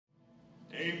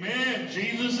Amen.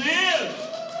 Jesus is.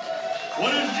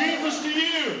 What is Jesus to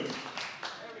you?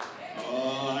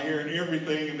 I hear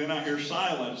everything, and then I hear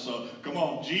silence. So come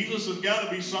on, Jesus has got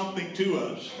to be something to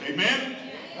us. Amen?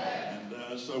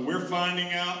 And so we're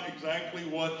finding out exactly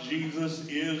what Jesus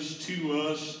is to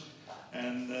us.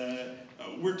 And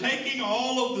we're taking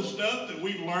all of the stuff that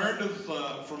we've learned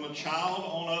from a child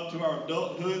on up to our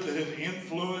adulthood that has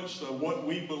influenced what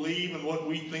we believe and what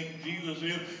we think Jesus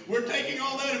is. We're taking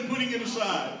all that and putting it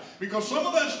aside, because some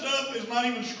of that stuff is not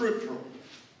even scriptural.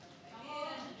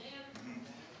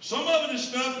 Some of it is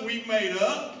stuff we've made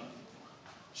up.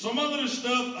 Some of it is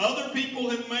stuff other people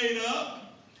have made up.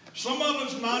 Some of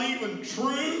it's not even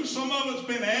true. Some of it's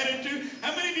been added to.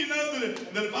 How many of you know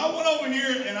that if I went over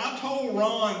here and I told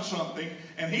Ron something,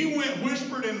 and he went and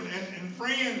whispered in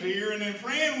Fran's ear, and then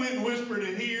Fran went and whispered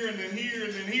it here, and then here,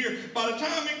 and then here, by the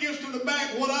time it gets to the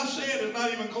back, what I said is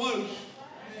not even close.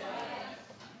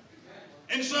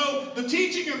 And so the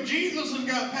teaching of Jesus has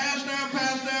got passed down,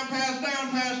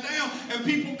 and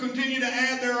people continue to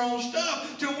add their own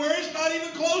stuff to where it's not even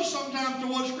close sometimes to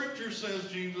what Scripture says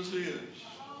Jesus is.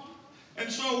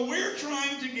 And so we're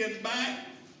trying to get back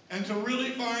and to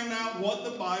really find out what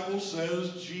the Bible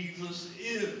says Jesus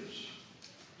is.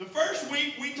 The first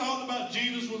week we talked about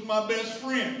Jesus was my best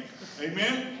friend.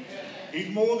 Amen? He's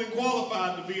more than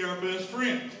qualified to be our best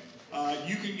friend.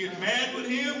 You can get mad with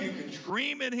him, you can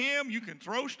scream at him, you can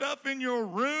throw stuff in your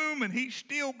room, and he's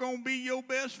still going to be your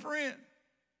best friend.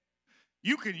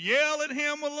 You can yell at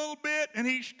him a little bit, and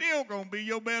he's still going to be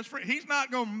your best friend. He's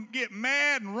not going to get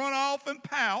mad and run off and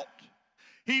pout.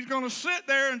 He's going to sit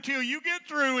there until you get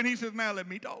through, and he says, now let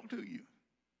me talk to you.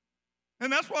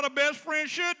 And that's what a best friend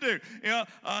should do.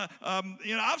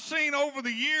 I've seen over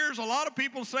the years a lot of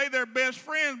people say they're best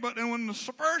friends, but then when the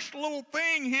first little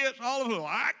thing hits, all of them,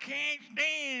 I can't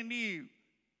stand you.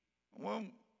 Well,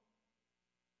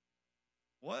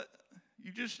 what?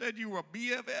 You just said you were a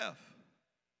BFF.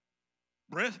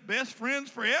 Best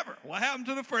friends forever. What happened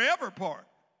to the forever part?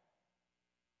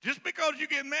 Just because you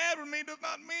get mad with me does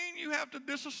not mean you have to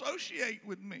disassociate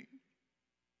with me.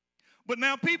 But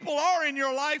now people are in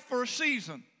your life for a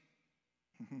season.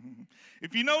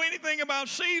 If you know anything about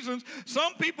seasons,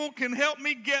 some people can help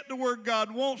me get to where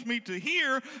God wants me to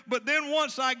hear, but then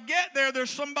once I get there,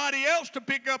 there's somebody else to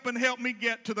pick up and help me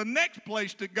get to the next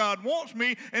place that God wants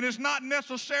me, and it's not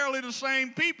necessarily the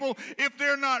same people if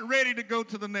they're not ready to go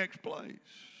to the next place.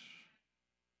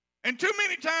 And too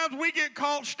many times we get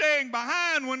caught staying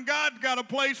behind when God's got a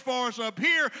place for us up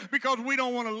here because we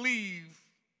don't want to leave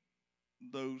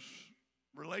those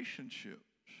relationships.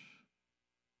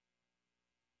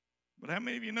 But how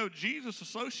many of you know Jesus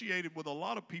associated with a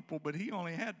lot of people, but he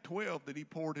only had 12 that he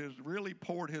really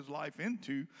poured his life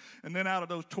into. And then out of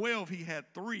those 12, he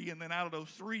had 3. And then out of those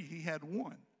 3, he had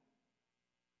 1.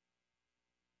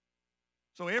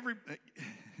 So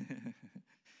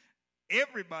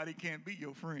everybody can't be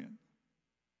your friend.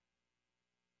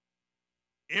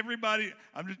 Everybody,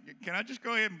 can I just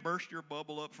go ahead and burst your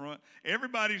bubble up front?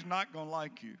 Everybody's not going to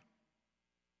like you.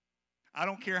 I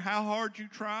don't care how hard you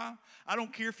try. I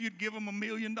don't care if you'd give them $1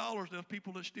 million. There's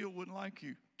people that still wouldn't like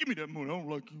you. Give me that money. I don't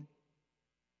like you.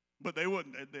 But they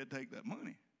wouldn't. They'd take that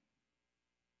money.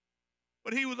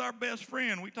 But he was our best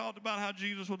friend. We talked about how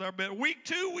Jesus was our best. Week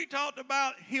 2, we talked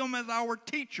about him as our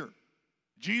teacher.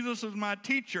 Jesus is my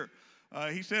teacher.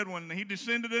 He said when he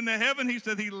descended into heaven, he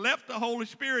said he left the Holy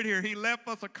Spirit here. He left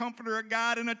us a comforter, a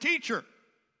guide, and a teacher.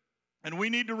 And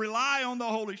we need to rely on the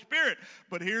Holy Spirit.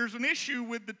 But here's an issue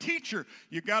with the teacher.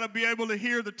 You got to be able to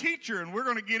hear the teacher. And we're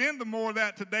going to get into more of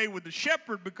that today with the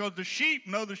shepherd, because the sheep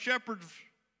know the shepherd's.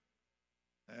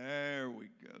 There we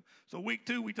go. So week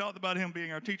 2, we talked about him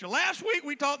being our teacher. Last week,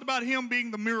 we talked about him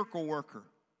being the miracle worker.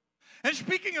 And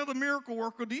speaking of the miracle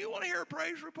worker, do you want to hear a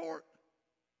praise report?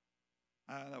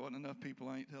 That wasn't enough people.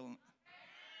 I ain't telling.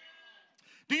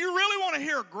 Do you really want to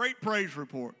hear a great praise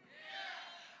report?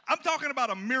 I'm talking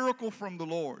about a miracle from the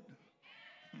Lord.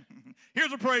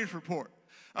 Here's a praise report.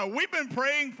 We've been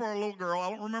praying for a little girl. I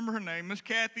don't remember her name. Miss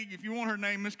Kathy, if you want her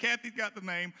name, Miss Kathy's got the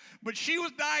name. But she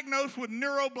was diagnosed with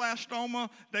neuroblastoma.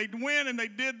 They went and they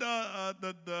did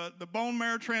the bone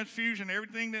marrow transfusion.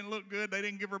 Everything didn't look good. They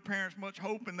didn't give her parents much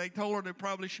hope, and they told her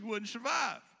that she wouldn't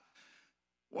survive.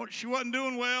 Well, she wasn't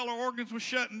doing well. Her organs were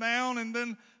shutting down, and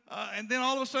then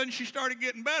all of a sudden she started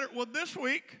getting better. Well, this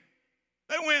week,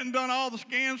 they went and done all the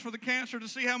scans for the cancer to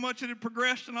see how much it had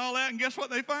progressed and all that, and guess what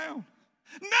they found?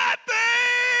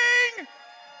 Nothing!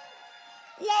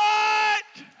 What?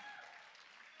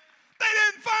 They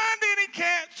didn't find any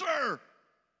cancer.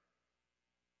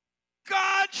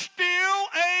 God's still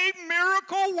a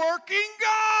miracle-working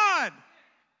God.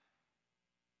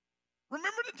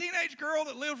 Remember the teenage girl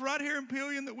that lives right here in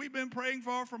Pillion that we've been praying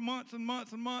for months and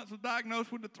months and months, was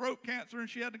diagnosed with the throat cancer, and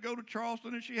she had to go to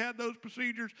Charleston, and she had those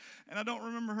procedures, and I don't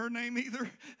remember her name either,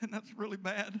 and that's really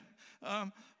bad.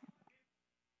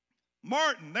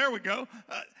 Martin, there we go.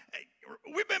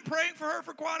 We've been praying for her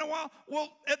for quite a while.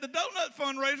 Well, at the donut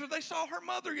fundraiser, they saw her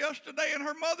mother yesterday, and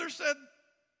her mother said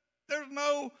there's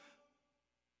no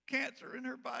cancer in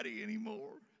her body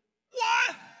anymore.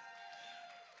 What?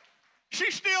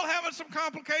 She's still having some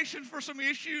complications for some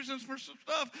issues and for some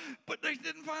stuff, but they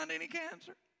didn't find any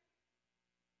cancer.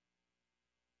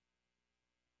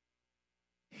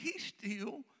 He's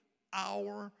still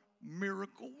our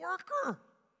miracle worker.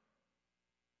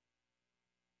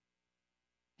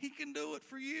 He can do it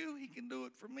for you. He can do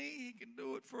it for me. He can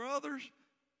do it for others.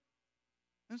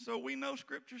 And so we know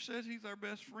Scripture says he's our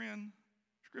best friend.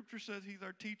 Scripture says he's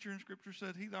our teacher, and Scripture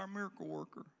says he's our miracle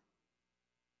worker.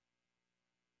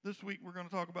 This week we're going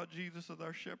to talk about Jesus as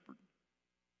our shepherd.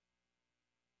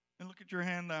 And look at your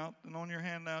handout, and on your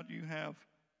handout you have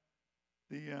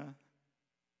the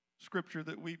scripture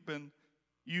that we've been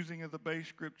using as a base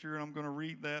scripture, and I'm going to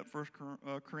read that, 1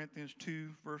 Corinthians 2,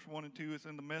 verse 1 and 2. It's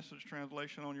in the Message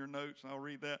translation on your notes, and I'll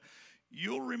read that.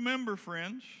 You'll remember,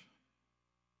 friends,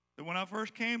 that when I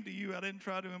first came to you, I didn't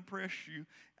try to impress you.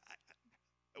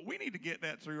 We need to get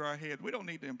that through our head. We don't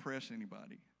need to impress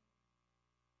anybody.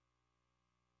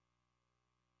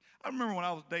 I remember when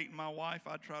I was dating my wife,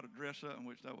 I'd try to dress up, in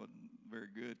which that wasn't very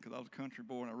good because I was a country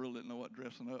boy and I really didn't know what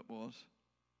dressing up was.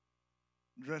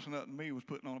 Dressing up to me was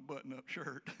putting on a button-up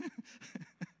shirt.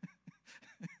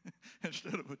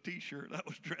 Instead of a T-shirt, that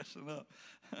was dressing up.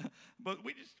 But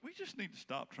we just need to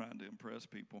stop trying to impress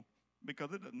people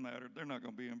because it doesn't matter. They're not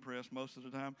going to be impressed most of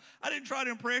the time. I didn't try to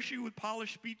impress you with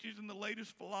polished speeches and the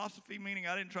latest philosophy, meaning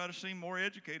I didn't try to seem more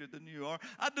educated than you are.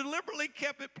 I deliberately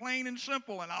kept it plain and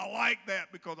simple, and I like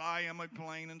that because I am a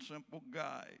plain and simple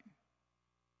guy.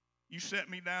 You set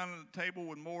me down at a table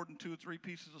with more than 2 or 3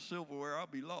 pieces of silverware, I'll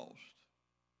be lost.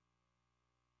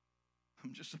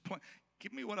 I'm just a point.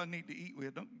 Give me what I need to eat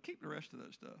with. Don't keep the rest of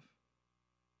that stuff.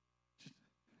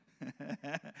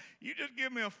 You just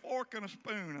give me a fork and a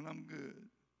spoon and I'm good.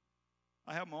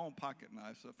 I have my own pocket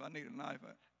knife, so if I need a knife,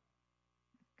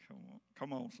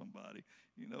 come on, somebody.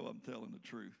 You know I'm telling the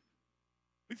truth.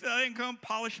 We said I didn't come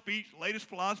polished speech, latest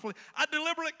philosophy. I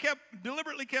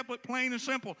deliberately kept it plain and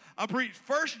simple. I preached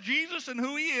first Jesus and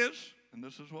who he is, and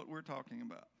this is what we're talking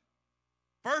about.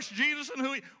 First Jesus and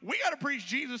who he. We got to preach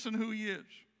Jesus and who he is.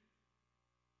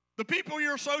 The people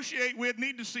you associate with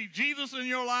need to see Jesus in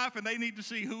your life, and they need to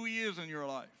see who he is in your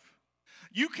life.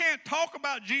 You can't talk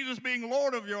about Jesus being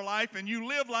Lord of your life and you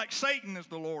live like Satan is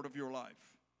the Lord of your life.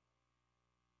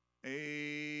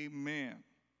 Amen.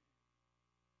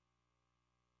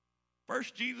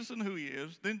 First, Jesus and who he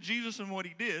is, then Jesus and what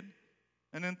he did,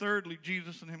 and then thirdly,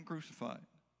 Jesus and him crucified.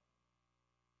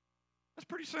 That's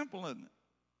pretty simple, isn't it?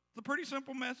 It's a pretty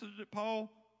simple message that Paul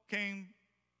came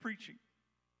preaching.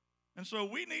 And so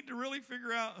we need to really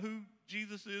figure out who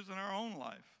Jesus is in our own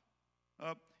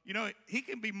life. You know, he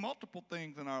can be multiple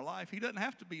things in our life. He doesn't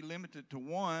have to be limited to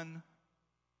one.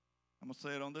 I'm going to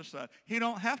say it on this side. He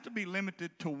don't have to be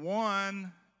limited to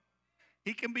one.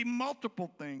 He can be multiple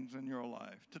things in your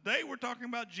life. Today we're talking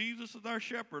about Jesus as our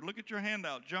shepherd. Look at your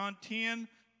handout. John 10,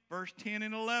 verse 10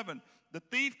 and 11. The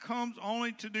thief comes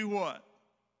only to do what?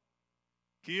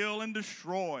 Kill and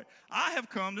destroy. I have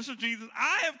come, this is Jesus,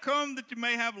 I have come that you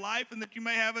may have life and that you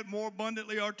may have it more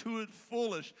abundantly or to its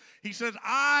fullest. He says,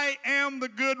 I am the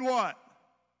good what?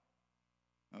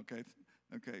 Okay.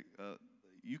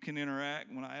 You can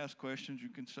interact. When I ask questions, you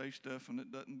can say stuff and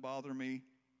it doesn't bother me.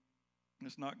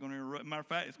 It's not going to interrupt. Matter of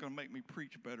fact, it's going to make me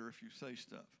preach better if you say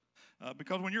stuff.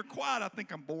 Because when you're quiet, I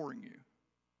think I'm boring you.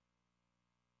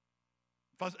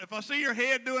 If I see your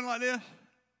head doing like this,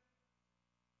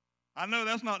 I know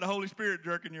that's not the Holy Spirit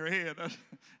jerking your head.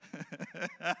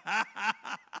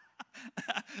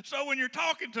 So when you're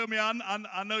talking to me,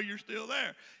 I know you're still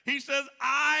there. He says,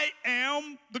 I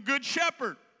am the good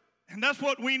shepherd. And that's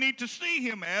what we need to see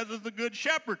him as the good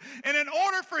shepherd. And in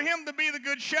order for him to be the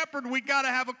good shepherd, we got to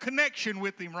have a connection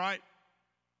with him, right?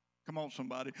 Come on,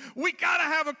 somebody. We got to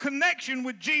have a connection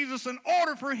with Jesus in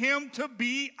order for him to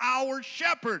be our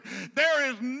shepherd.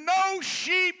 There is no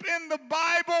sheep in the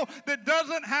Bible that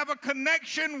doesn't have a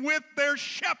connection with their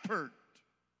shepherd.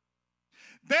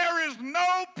 There is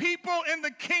no people in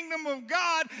the kingdom of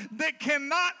God that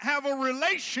cannot have a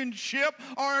relationship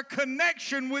or a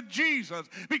connection with Jesus.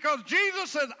 Because Jesus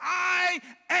says, I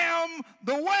am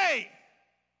the way.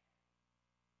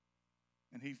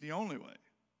 And he's the only way.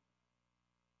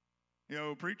 You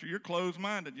know, preacher, you're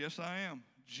closed-minded. Yes, I am.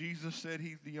 Jesus said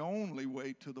he's the only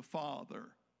way to the Father.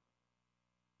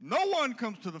 No one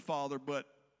comes to the Father but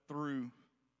through.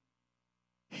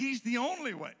 He's the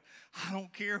only way. I don't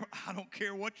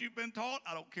care what you've been taught.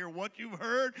 I don't care what you've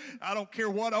heard. I don't care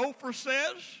what Oprah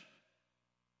says.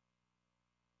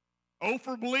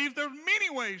 Oprah believes there's many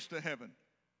ways to heaven.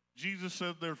 Jesus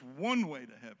said there's one way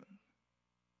to heaven.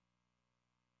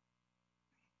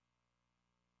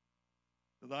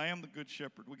 That I am the good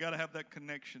shepherd. We got to have that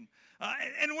connection.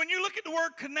 And when you look at the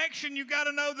word connection, you got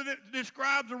to know that it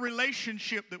describes a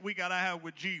relationship that we got to have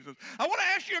with Jesus. I want to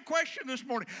ask you a question this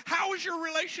morning. How is your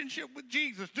relationship with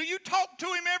Jesus? Do you talk to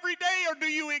him every day, or do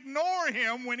you ignore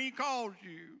him when he calls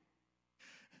you?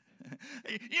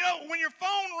 You know, when your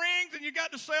phone rings and you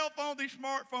got the cell phone, these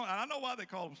smartphones, and I know why they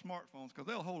call them smartphones, because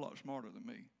they're a whole lot smarter than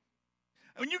me.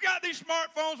 When you got these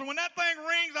smartphones, and when that thing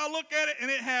rings, I look at it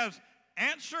and it has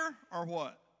answer or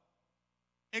what?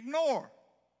 Ignore.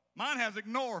 Mine has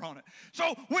ignore on it.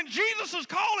 So when Jesus is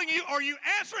calling you, are you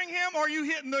answering him, or are you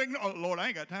hitting the ignore? Oh, Lord, I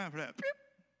ain't got time for that. Beep.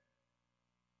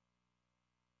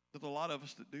 There's a lot of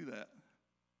us that do that.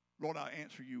 Lord, I'll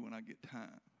answer you when I get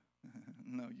time.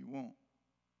 No, you won't.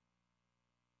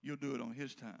 You'll do it on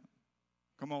his time.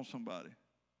 Come on, somebody.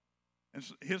 And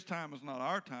his time is not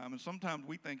our time, and sometimes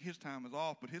we think his time is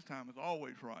off, but his time is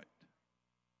always right.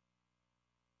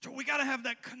 So we got to have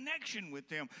that connection with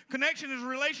him. Connection is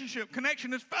relationship.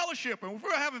 Connection is fellowship. And if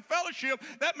we're having fellowship,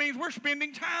 that means we're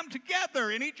spending time together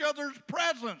in each other's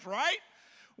presence, right?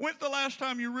 When's the last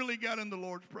time you really got in the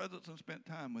Lord's presence and spent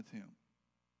time with him?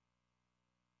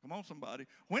 Come on, somebody.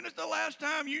 When is the last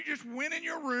time you just went in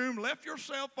your room, left your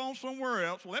cell phone somewhere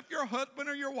else, left your husband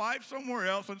or your wife somewhere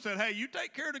else, and said, hey, you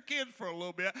take care of the kids for a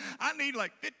little bit. I need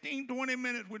like 15, 20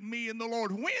 minutes with me and the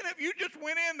Lord. When have you just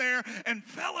went in there and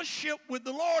fellowship with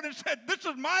the Lord and said, this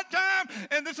is my time,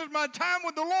 and this is my time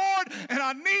with the Lord, and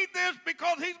I need this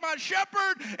because he's my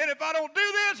shepherd, and if I don't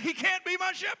do this, he can't be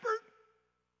my shepherd?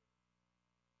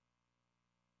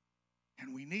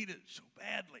 And we need it so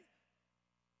badly.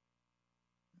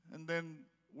 And then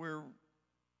we're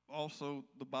also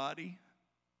the body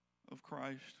of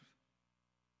Christ.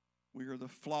 We are the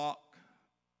flock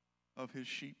of his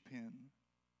sheep pen.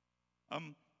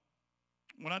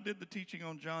 When I did the teaching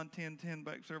on John 10:10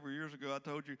 back several years ago, I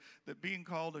told you that being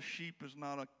called a sheep is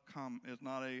not a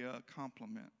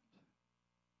compliment.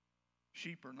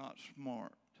 Sheep are not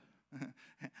smart.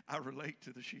 I relate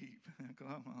to the sheep because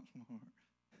I'm not smart.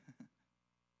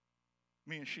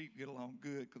 Me and sheep get along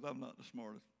good because I'm not the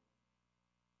smartest.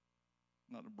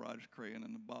 Not the brightest crayon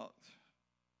in the box,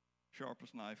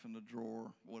 sharpest knife in the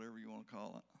drawer, whatever you want to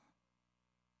call it.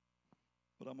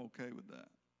 But I'm okay with that.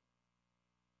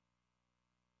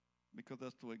 Because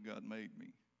that's the way God made me.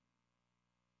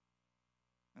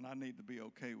 And I need to be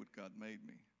okay with God made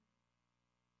me.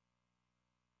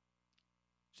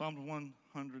 Psalms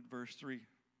 100, verse 3.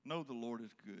 Know the Lord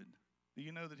is good. Do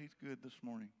you know that he's good this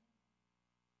morning?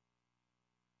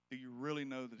 Do you really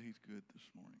know that he's good this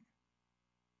morning?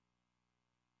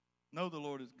 Know the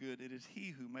Lord is good. It is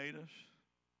he who made us,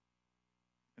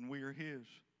 and we are his.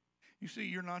 You see,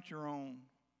 you're not your own.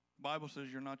 The Bible says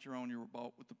you're not your own. You were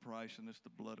bought with the price, and it's the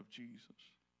blood of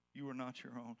Jesus. You are not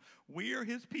your own. We are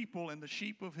his people and the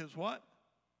sheep of his what?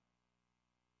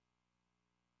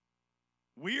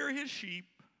 We are his sheep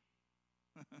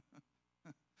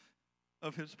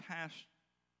of his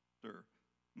pasture,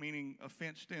 meaning a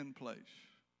fenced-in place,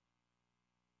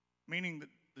 meaning that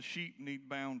the sheep need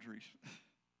boundaries.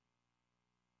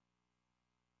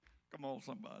 Come on,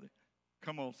 somebody.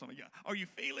 Come on, somebody. Are you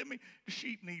feeling me? The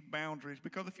sheep need boundaries,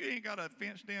 because if you ain't got a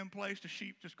fenced-in place, the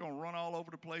sheep just going to run all over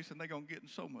the place, and they're going to get in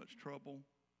so much trouble.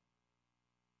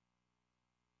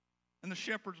 And the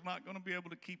shepherd's not going to be able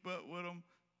to keep up with them.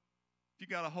 If you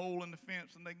got a hole in the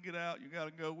fence and they get out, you got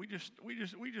to go. We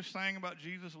just sang about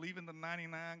Jesus leaving the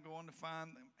 99, going to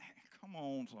find them. Come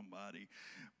on, somebody.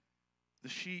 The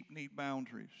sheep need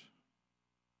boundaries.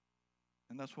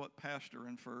 And that's what pastor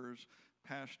infers.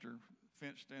 Pasture,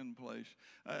 fenced in place.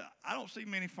 I don't see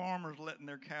many farmers letting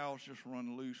their cows just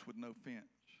run loose with no fence.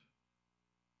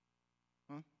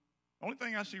 Huh? Only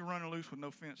thing I see running loose with no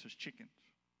fence is chickens.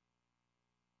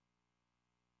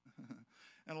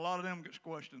 And a lot of them get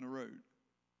squashed in the road.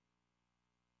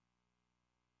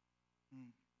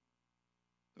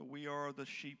 So we are the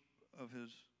sheep of his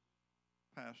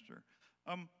pasture.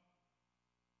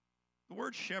 The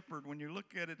word shepherd, when you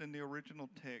look at it in the original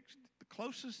text, the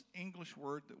closest English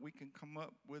word that we can come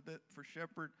up with it for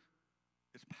shepherd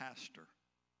is pastor.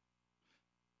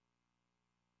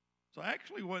 So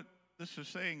actually what this is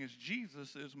saying is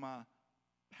Jesus is my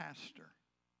pastor.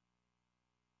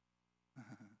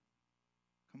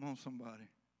 Come on, somebody.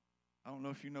 I don't know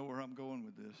if you know where I'm going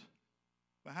with this,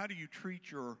 but how do you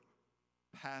treat your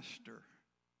pastor?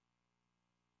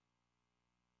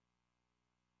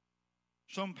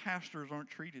 Some pastors aren't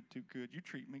treated too good. You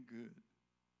treat me good.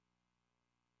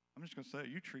 I'm just going to say,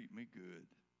 you treat me good.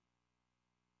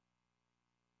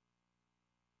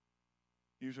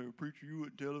 You say, well, preacher, you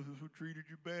wouldn't tell us who treated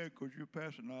you bad because you're a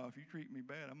pastor. No, if you treat me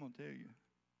bad, I'm going to tell you.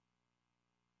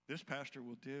 This pastor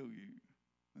will tell you.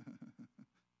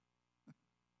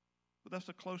 But that's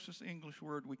the closest English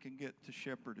word we can get to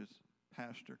shepherd is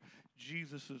pastor.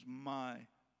 Jesus is my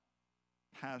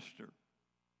pastor.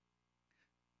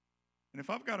 And if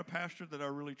I've got a pastor that I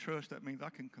really trust, that means I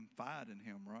can confide in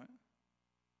him, right?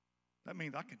 That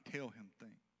means I can tell him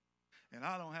things. And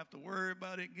I don't have to worry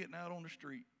about it getting out on the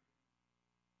street.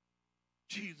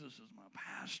 Jesus is my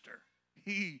pastor.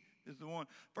 He is the one.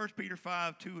 1 Peter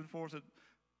 5:2-4 says,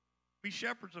 be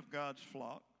shepherds of God's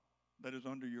flock that is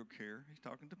under your care. He's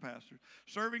talking to pastors.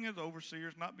 Serving as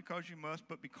overseers, not because you must,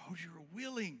 but because you're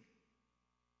willing.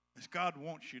 As God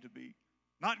wants you to be.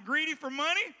 Not greedy for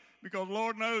money, because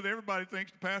Lord knows everybody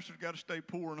thinks the pastor's got to stay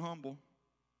poor and humble.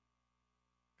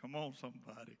 Come on,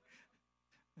 somebody.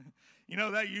 You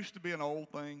know, that used to be an old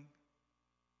thing.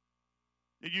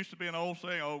 It used to be an old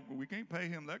saying, oh, we can't pay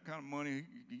him that kind of money.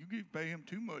 You can pay him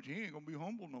too much. He ain't going to be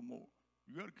humble no more.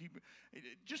 You got to keep it.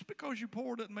 Just because you're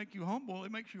poor doesn't make you humble.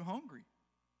 It makes you hungry.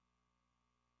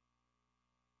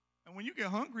 And when you get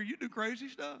hungry, you do crazy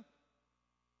stuff.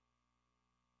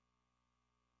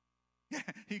 Yeah,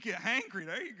 you get hangry.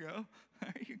 There you go.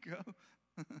 There you go.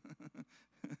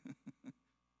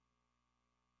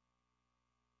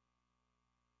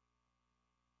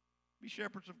 Be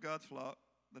shepherds of God's flock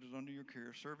that is under your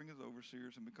care, serving as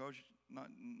overseers, and because not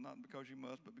because you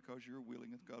must, but because you're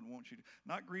willing, as God wants you to.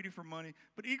 Not greedy for money,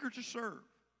 but eager to serve.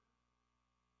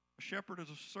 A shepherd is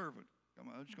a servant. Come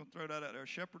on, I'm just going to throw that out there. A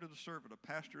shepherd is a servant. A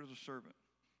pastor is a servant.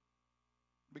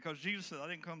 Because Jesus said, I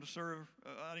didn't come to serve.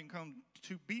 I didn't come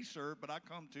to be served, but I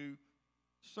come to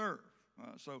serve.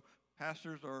 So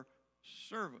pastors are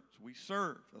servants. We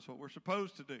serve. That's what we're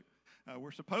supposed to do.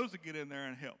 We're supposed to get in there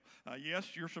and help. Yes,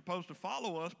 you're supposed to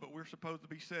follow us, but we're supposed to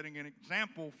be setting an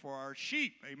example for our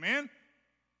sheep. Amen?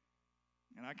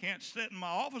 And I can't sit in my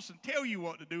office and tell you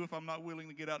what to do if I'm not willing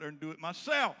to get out there and do it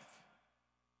myself.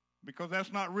 Because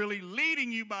that's not really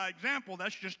leading you by example.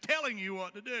 That's just telling you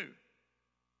what to do.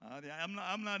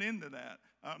 I'm not into that.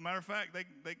 Matter of fact,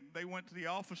 they went to the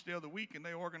office the other week and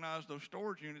they organized those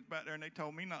storage units back there and they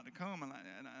told me not to come. And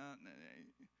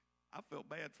I felt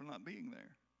bad for not being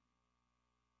there.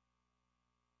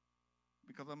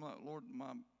 Because I'm like, Lord,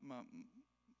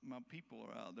 my people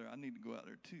are out there. I need to go out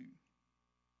there too.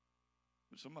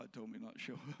 But somebody told me not to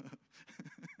show up.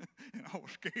 And I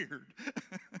was scared.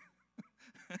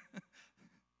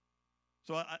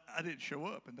 So I didn't show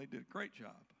up, and they did a great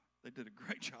job. They did a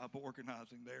great job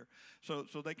organizing there. So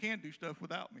they can do stuff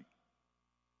without me.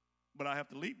 But I have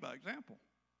to lead by example.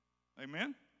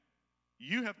 Amen?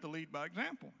 You have to lead by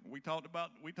example. We talked about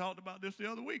this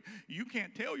the other week. You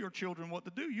can't tell your children what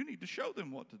to do. You need to show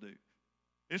them what to do.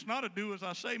 It's not a do as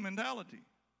I say mentality.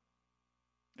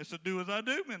 It's a do as I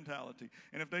do mentality.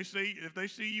 And if they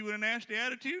see you in a nasty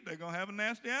attitude, they're going to have a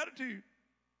nasty attitude.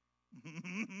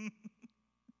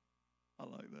 I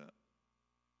like that.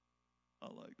 I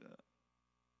like that.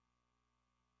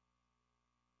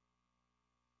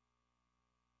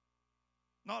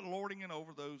 Not lording it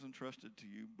over those entrusted to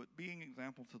you, but being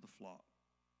example to the flock.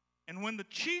 And when the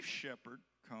chief shepherd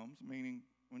comes, meaning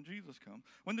when Jesus comes,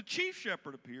 when the chief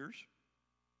shepherd appears,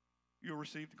 you'll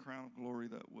receive the crown of glory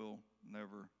that will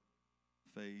never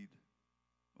fade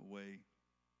away.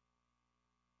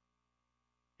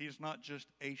 He is not just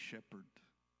a shepherd.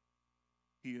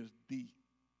 He is the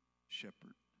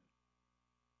shepherd.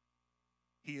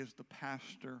 He is the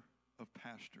pastor of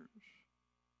pastors.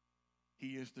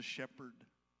 He is the shepherd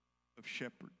of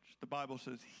shepherds. The Bible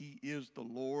says he is the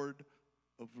Lord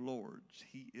of lords.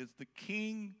 He is the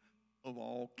King of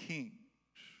all kings.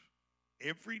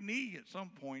 Every knee at some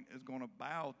point is going to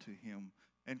bow to him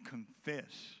and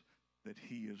confess that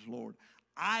he is Lord.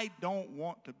 I don't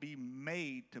want to be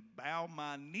made to bow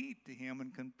my knee to him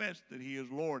and confess that he is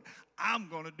Lord. I'm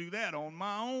going to do that on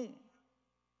my own.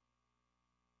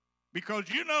 Because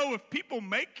you know, if people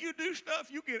make you do stuff,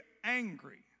 you get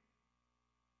angry.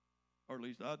 Or at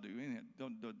least I do.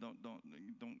 Don't.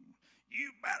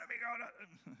 You better be going.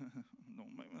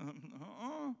 Don't make me.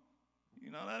 You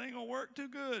know that ain't gonna work too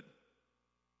good.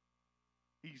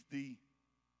 He's the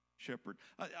shepherd.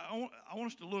 I want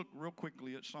us to look real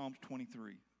quickly at Psalms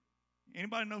 23.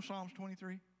 Anybody know Psalms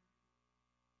 23?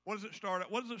 What does it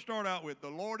start out with? The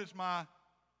Lord is my.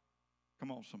 Come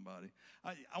on, somebody.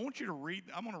 I want you to read.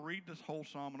 I'm going to read this whole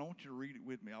psalm, and I want you to read it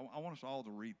with me. I want us all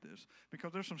to read this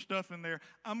because there's some stuff in there.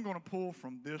 I'm going to pull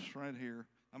from this right here.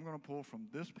 I'm going to pull from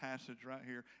this passage right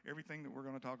here. Everything that we're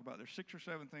going to talk about. There's 6 or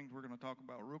 7 things we're going to talk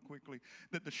about real quickly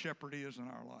that the shepherd is in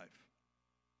our life.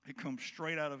 It comes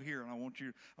straight out of here, and I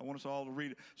want us all to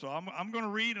read it. So I'm going to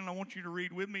read, and I want you to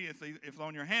read with me. If it's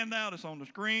on your handout, it's on the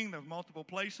screen. There's multiple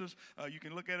places. You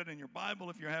can look at it in your Bible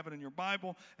if you have it in your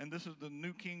Bible. And this is the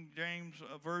New King James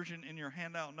Version in your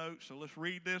handout notes. So let's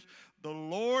read this. The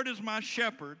Lord is my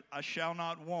shepherd, I shall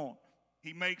not want.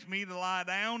 He makes me to lie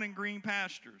down in green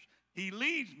pastures. He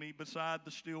leads me beside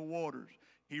the still waters.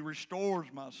 He restores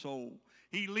my soul.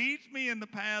 He leads me in the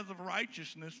paths of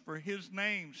righteousness for his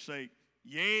name's sake.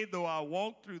 Yea, though I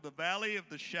walk through the valley of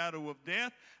the shadow of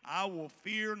death, I will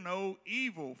fear no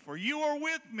evil, for you are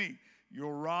with me.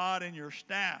 Your rod and your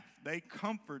staff, they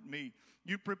comfort me.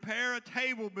 You prepare a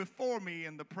table before me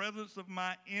in the presence of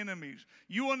my enemies.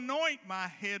 You anoint my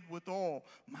head with oil.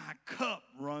 My cup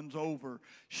runs over.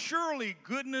 Surely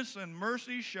goodness and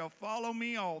mercy shall follow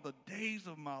me all the days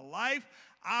of my life.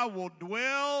 I will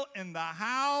dwell in the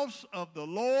house of the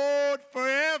Lord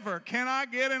forever. Can I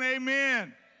get an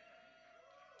amen?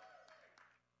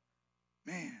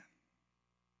 Man,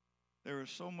 there is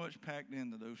so much packed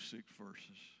into those 6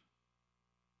 verses.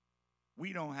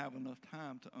 We don't have enough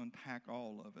time to unpack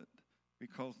all of it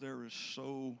because there is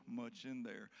so much in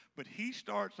there. But he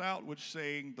starts out with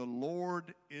saying, the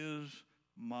Lord is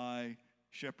my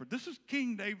shepherd. This is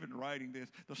King David writing this.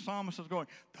 The psalmist is going,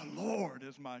 the Lord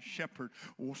is my shepherd.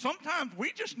 Well, sometimes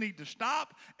we just need to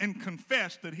stop and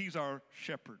confess that he's our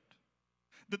shepherd.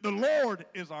 That the Lord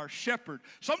is our shepherd.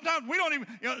 Sometimes we don't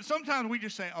even, sometimes we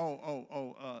just say,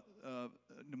 the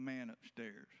man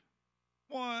upstairs.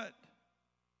 What?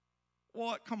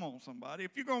 What? Come on, somebody.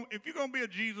 If you're going to be a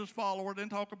Jesus follower, then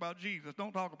talk about Jesus.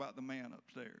 Don't talk about the man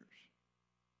upstairs.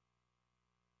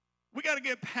 We got to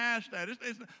get past that. It's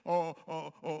the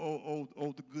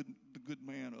good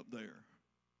man up there.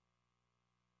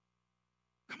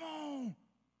 Come on.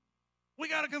 We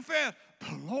got to confess,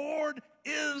 the Lord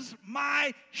is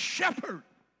my shepherd.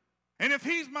 And if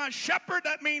he's my shepherd,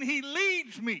 that means he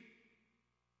leads me.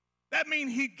 That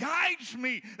means he guides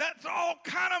me. That's all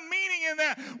kind of meaning in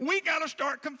that. We got to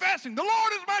start confessing, the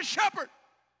Lord is my shepherd.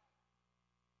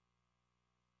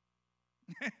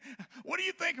 What do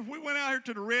you think if we went out here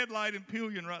to the red light in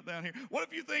Pillion right down here? What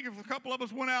if you think if a couple of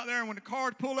us went out there and when the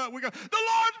cars pulled up, we go, the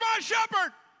Lord's my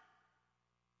shepherd.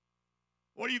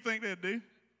 What do you think they'd do?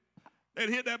 They'd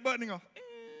hit that button and go,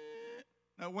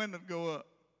 that window would go up.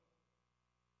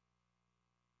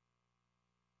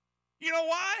 You know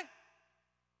why?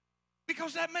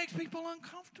 Because that makes people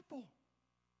uncomfortable.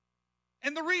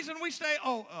 And the reason we say,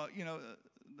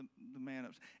 the man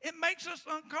ups, it makes us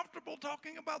uncomfortable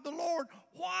talking about the Lord.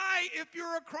 Why, if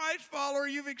you're a Christ follower,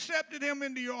 you've accepted him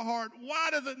into your heart,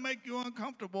 why does it make you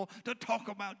uncomfortable to talk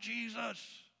about Jesus?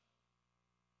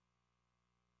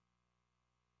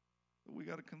 We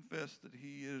got to confess that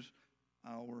he is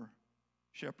our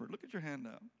shepherd. Look at your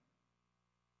handout.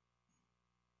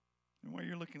 And while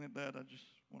you're looking at that, I just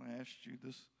want to ask you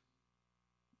this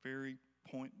very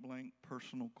point-blank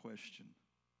personal question.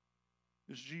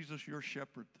 Is Jesus your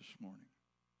shepherd this morning?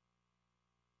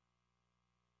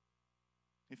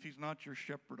 If he's not your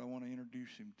shepherd, I want to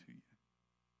introduce him to you.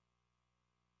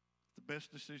 The best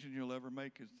decision you'll ever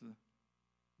make is to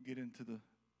get into the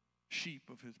sheep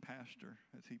of his pasture,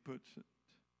 as he puts it.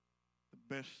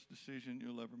 The best decision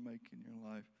you'll ever make in your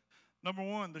life. Number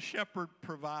one, the shepherd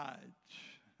provides.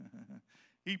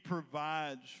 He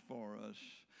provides for us.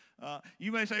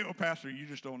 You may say, oh, Pastor, you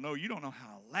just don't know. You don't know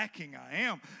how lacking I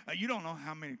am. You don't know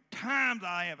how many times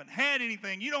I haven't had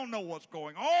anything. You don't know what's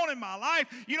going on in my life.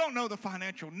 You don't know the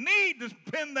financial need that's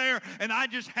been there, and I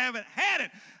just haven't had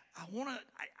it. I want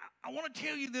to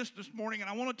tell you this morning, and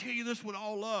I want to tell you this with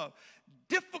all love.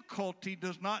 Difficulty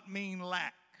does not mean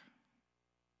lack.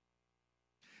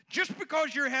 Just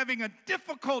because you're having a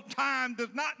difficult time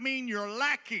does not mean you're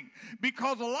lacking.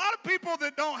 Because a lot of people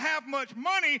that don't have much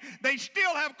money, they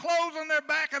still have clothes on their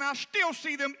back, and I still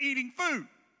see them eating food.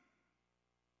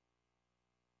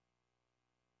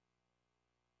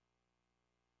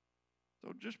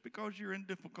 So just because you're in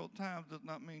difficult times does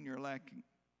not mean you're lacking.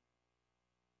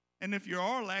 And if you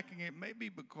are lacking, it may be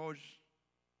because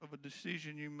of a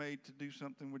decision you made to do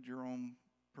something with your own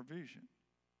provision.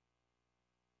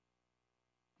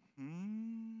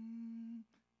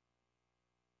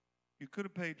 You could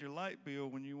have paid your light bill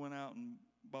when you went out and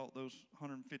bought those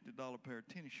 $150 pair of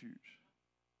tennis shoes.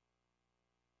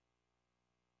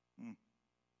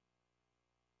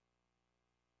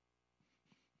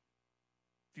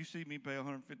 If you see me pay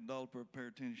 $150 for a pair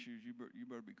of tennis shoes, you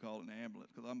better be calling the ambulance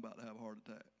because I'm about to have a heart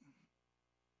attack.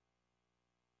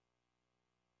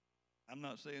 I'm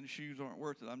not saying the shoes aren't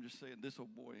worth it. I'm just saying this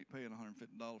old boy ain't paying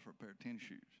 $150 for a pair of tennis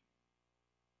shoes.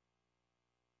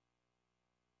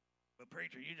 But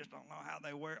preacher, you just don't know how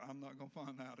they wear it. I'm not going to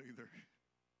find out either.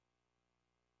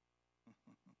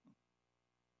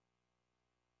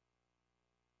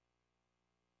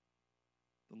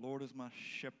 The Lord is my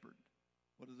shepherd.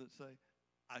 What does it say?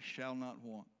 I shall not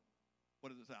want. What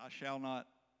does it say? I shall not.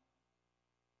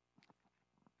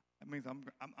 That means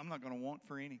I'm not going to want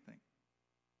for anything.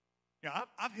 Yeah,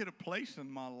 I've hit a place in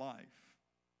my life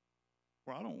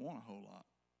where I don't want a whole lot.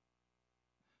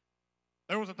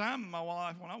 There was a time in my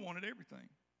life when I wanted everything.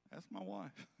 That's my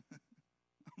wife.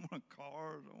 I want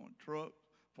cars, I want trucks,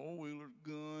 four-wheelers,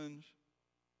 guns,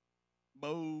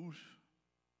 bows,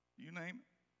 you name it.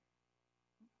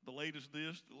 The latest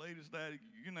this, the latest that,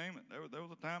 you name it. There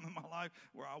was a time in my life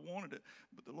where I wanted it.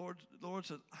 But the Lord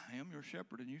says, I am your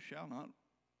shepherd and you shall not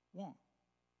want.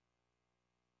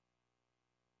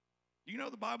 You know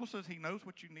the Bible says he knows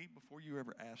what you need before you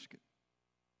ever ask it.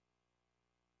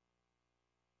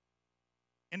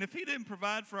 And if he didn't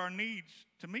provide for our needs,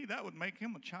 to me that would make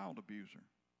him a child abuser.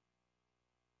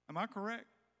 Am I correct?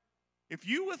 If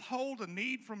you withhold a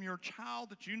need from your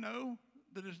child that you know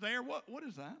that is there, what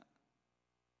is that?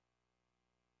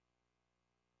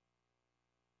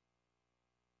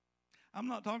 I'm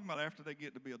not talking about after they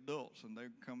get to be adults and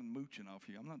they're coming mooching off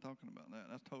you. I'm not talking about that.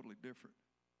 That's totally different.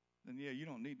 Then, yeah, you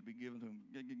don't need to be giving to them.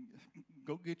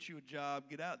 Go get you a job,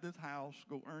 get out this house,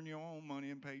 go earn your own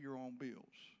money and pay your own bills.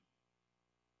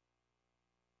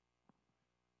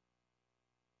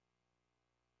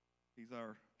 He's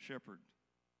our shepherd.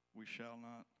 We shall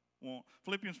not want.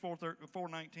 Philippians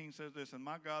 4:19 says this, and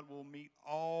my God will meet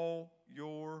all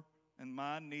your and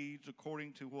my needs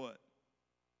according to what?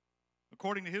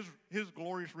 According to his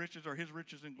glorious riches, or his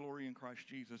riches and glory in Christ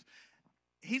Jesus.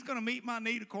 He's going to meet my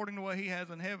need according to what he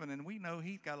has in heaven. And we know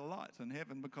he's got a lot in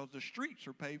heaven because the streets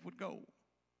are paved with gold.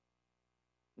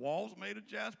 Walls made of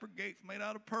jasper, gates made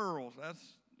out of pearls. That's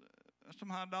some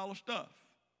high dollar stuff.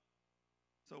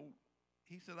 So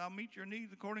he said, I'll meet your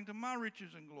needs according to my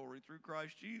riches and glory through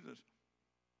Christ Jesus.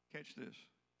 Catch this.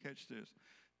 Catch this.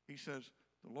 He says,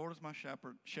 the Lord is my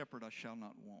shepherd, I shall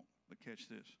not want. But catch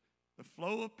this. The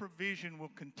flow of provision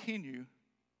will continue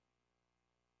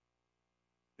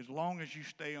as long as you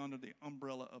stay under the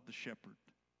umbrella of the shepherd.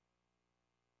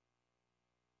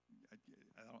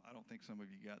 I don't think some of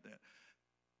you got that.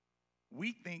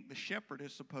 We think the shepherd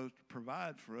is supposed to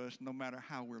provide for us no matter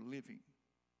how we're living.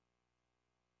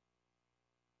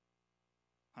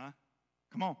 Huh?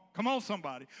 Come on,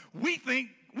 somebody. We think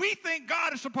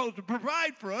God is supposed to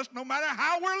provide for us no matter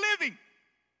how we're living.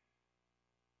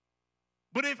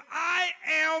 But if I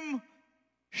am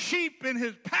sheep in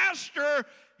his pasture,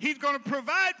 he's going to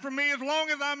provide for me as long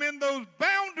as I'm in those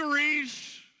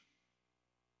boundaries.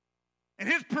 And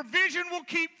his provision will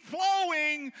keep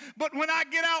flowing. But when I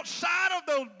get outside of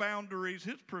those boundaries,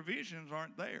 his provisions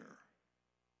aren't there.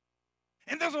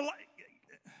 And there's a lot.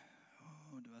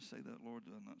 Oh, do I say that, Lord?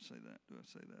 Do I not say that? Do I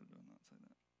say that? Do I not say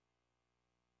that?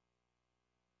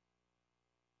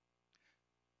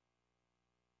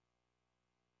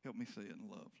 Help me say it in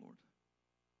love, Lord.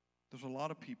 There's a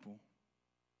lot of people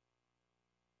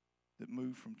that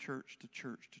move from church to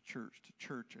church to church to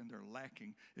church, and they're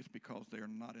lacking. It's because they are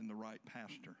not in the right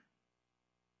pastor.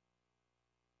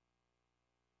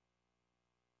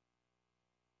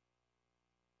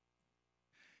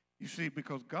 You see,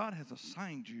 because God has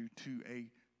assigned you to a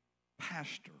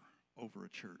pastor over a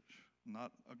church.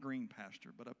 Not a green pastor,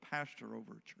 but a pastor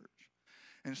over a church.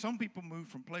 And some people move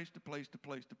from place to place to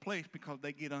place to place because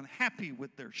they get unhappy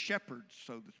with their shepherd,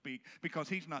 so to speak, because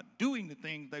he's not doing the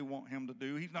things they want him to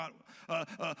do. He's not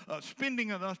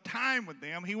spending enough time with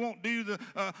them. He won't do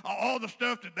all the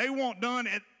stuff that they want done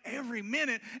at every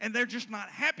minute, and they're just not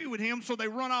happy with him, so they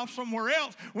run off somewhere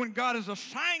else when God has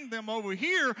assigned them over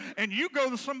here, and you go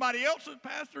to somebody else's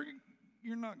pastor,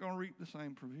 you're not going to reap the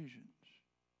same provisions.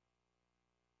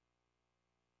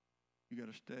 You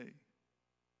got to stay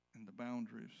in the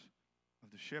boundaries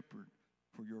of the shepherd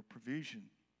for your provision.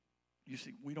 You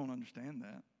see, we don't understand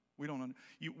that.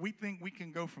 We think we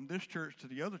can go from this church to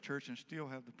the other church and still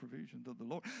have the provisions of the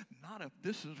Lord. Not if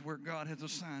this is where God has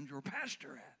assigned your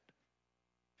pastor at.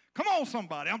 Come on,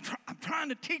 somebody. I'm trying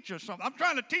to teach us something. I'm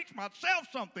trying to teach myself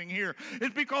something here.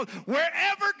 It's because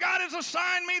wherever God has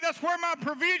assigned me, that's where my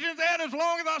provision's at. As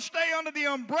long as I stay under the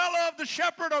umbrella of the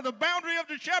shepherd or the boundary of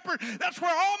the shepherd, that's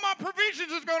where all my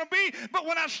provisions is going to be. But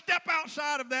when I step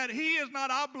outside of that, he is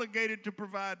not obligated to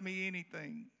provide me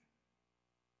anything.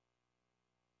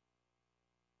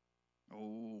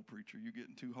 Oh, preacher, you're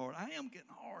getting too hard. I am getting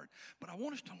hard, but I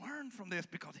want us to learn from this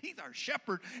because he's our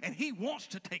shepherd and he wants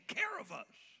to take care of us.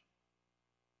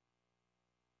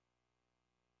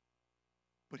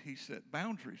 But he set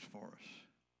boundaries for us.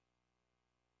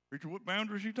 Preacher, what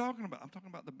boundaries are you talking about? I'm talking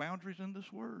about the boundaries in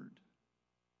this word.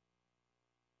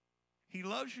 He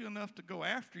loves you enough to go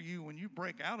after you when you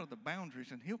break out of the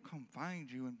boundaries, and he'll come find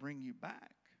you and bring you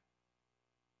back.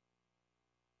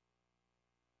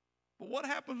 But what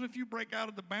happens if you break out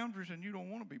of the boundaries and you don't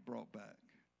want to be brought back?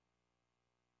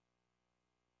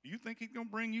 Do you think he's going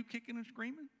to bring you kicking and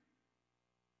screaming?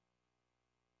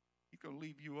 He's going to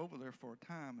leave you over there for a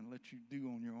time and let you do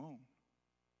on your own.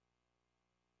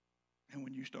 And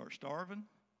when you start starving,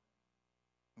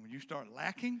 and when you start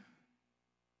lacking,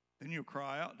 then you'll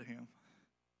cry out to him.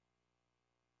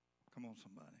 Come on,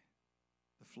 somebody.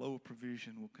 The flow of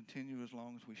provision will continue as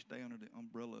long as we stay under the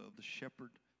umbrella of the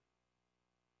shepherd.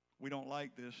 We don't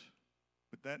like this,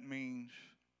 but that means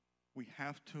we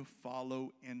have to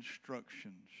follow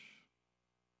instructions.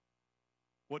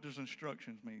 What does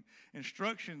instructions mean?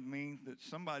 Instructions means that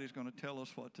somebody's going to tell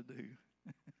us what to do.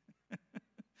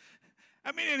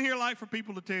 How many in here like for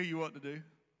people to tell you what to do?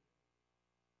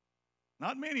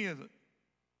 Not many, is it?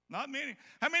 Not many.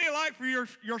 How many like for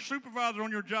your supervisor on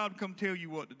your job to come tell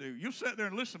you what to do? You'll sit there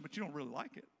and listen, but you don't really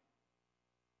like it.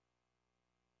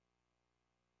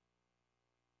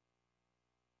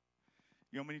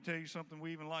 You want me to tell you something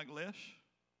we even like less?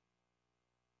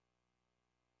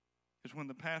 It's when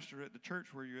the pastor at the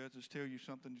church where you're at is tell you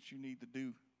something that you need to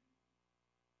do.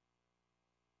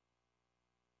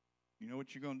 You know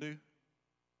what you're going to do?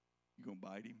 You're going to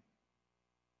bite him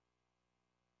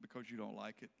because you don't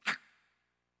like it.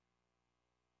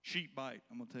 Sheep bite,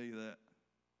 I'm going to tell you that.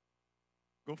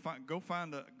 Go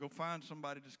find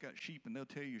somebody that's got sheep, and they'll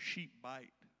tell you sheep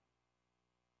bite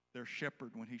their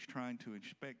shepherd when he's trying to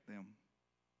inspect them,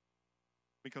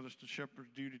 because it's the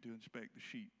shepherd's duty to inspect the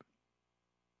sheep.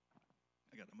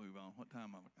 I got to move on. What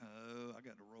time am I? I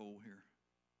got to roll here.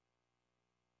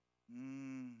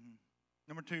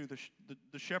 Number 2,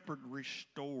 the shepherd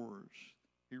restores.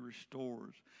 He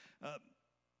restores.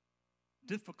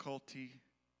 Difficulty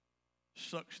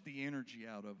sucks the energy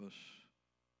out of us,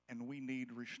 and we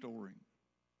need restoring.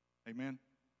 Amen?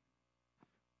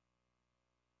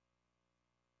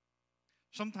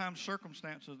 Sometimes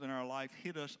circumstances in our life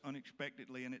hit us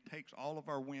unexpectedly, and it takes all of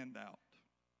our wind out.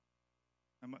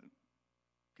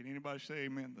 Can anybody say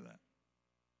amen to that?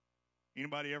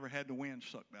 Anybody ever had the wind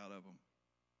sucked out of them?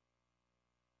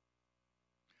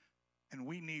 And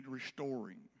we need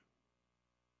restoring.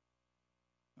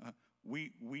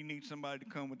 We need somebody to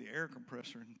come with the air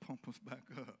compressor and pump us back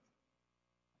up.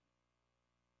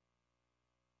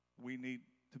 We need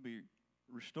to be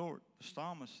restored. The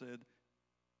psalmist said,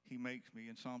 he makes me,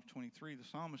 in Psalms 23, the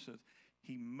psalmist says,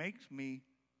 he makes me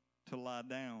to lie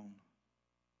down.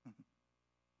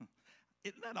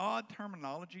 Isn't that odd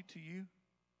terminology to you?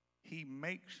 He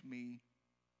makes me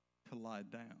to lie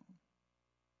down.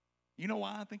 You know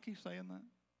why I think he's saying that?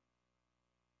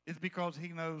 It's because he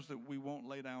knows that we won't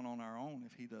lay down on our own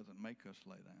if he doesn't make us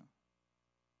lay down.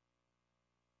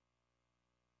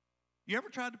 You ever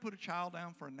tried to put a child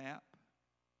down for a nap?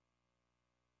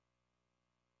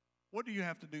 What do you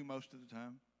have to do most of the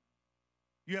time?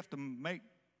 You have to make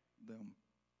them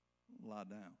lie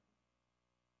down.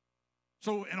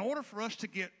 So in order for us to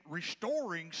get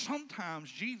restoring,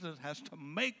 sometimes Jesus has to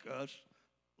make us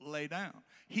lay down.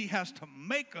 He has to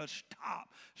make us stop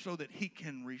so that he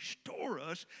can restore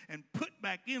us and put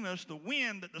back in us the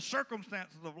wind that the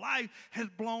circumstances of life has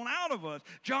blown out of us.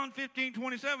 John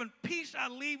 15:27, peace I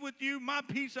leave with you, my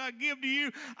peace I give to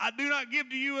you. I do not give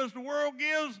to you as the world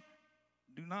gives.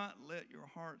 Do not let your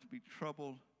hearts be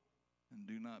troubled, and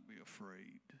do not be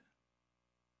afraid.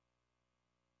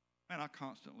 Man, I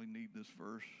constantly need this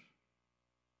verse.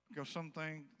 Because some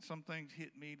things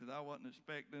hit me that I wasn't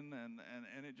expecting,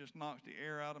 and it just knocks the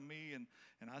air out of me, and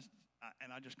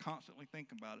I just constantly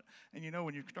think about it. And you know,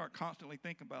 when you start constantly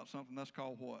thinking about something, that's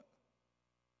called what?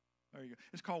 There you go.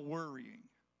 It's called worrying.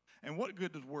 And what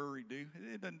good does worry do?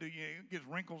 It doesn't do you. It gives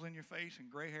wrinkles in your face and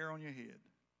gray hair on your head.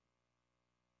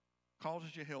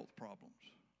 Causes you health problems.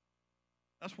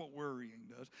 That's what worrying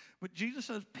does. But Jesus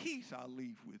says, peace I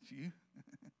leave with you.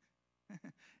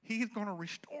 He is going to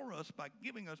restore us by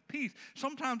giving us peace.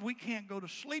 Sometimes we can't go to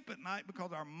sleep at night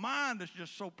because our mind is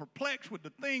just so perplexed with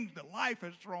the things that life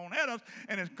has thrown at us,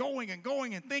 and it's going and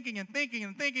going and thinking and thinking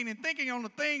and thinking and thinking on the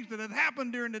things that have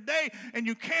happened during the day, and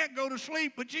you can't go to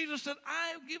sleep. But Jesus said,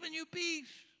 I have given you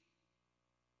peace.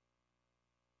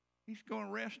 He's going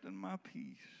to rest in my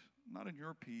peace, not in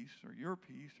your peace or your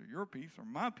peace or your peace or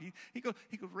my peace. He goes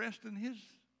rest in his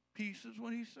Peace is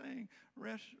what he's saying.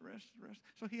 Rest, rest, rest.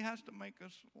 So he has to make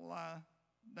us lie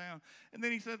down. And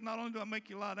then he says, not only do I make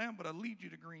you lie down, but I lead you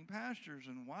to green pastures.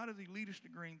 And why does he lead us to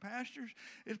green pastures?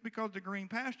 It's because the green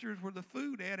pastures where the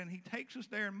food at, and he takes us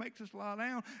there and makes us lie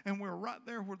down, and we're right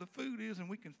there where the food is, and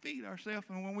we can feed ourselves.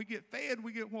 And when we get fed,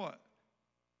 we get what?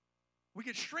 We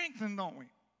get strengthened, don't we?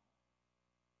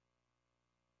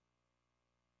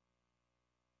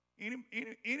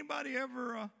 Anybody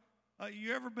ever,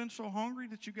 you ever been so hungry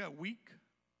that you got weak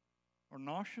or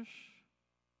nauseous?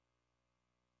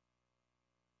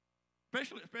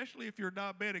 Especially if you're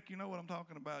diabetic, you know what I'm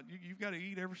talking about. You've got to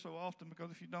eat every so often,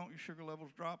 because if you don't, your sugar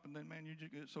levels drop, and then, man, you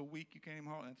just get so weak you can't even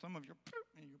hardly. And some of you,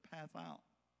 and you pass out.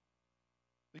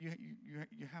 So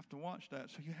you have to watch that.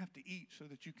 So you have to eat so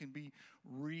that you can be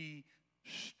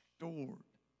restored.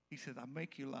 He said, I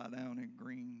make you lie down in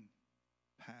green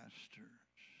pastures.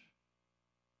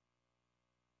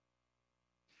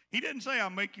 He didn't say, I'll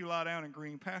make you lie down in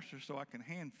green pastures so I can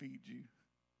hand feed you.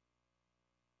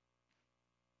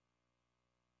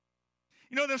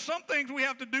 You know, there's some things we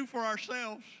have to do for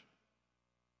ourselves.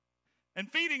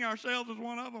 And feeding ourselves is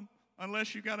one of them,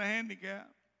 unless you've got a handicap.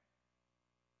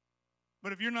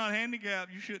 But if you're not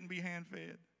handicapped, you shouldn't be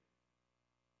hand-fed.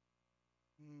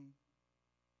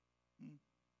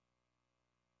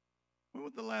 When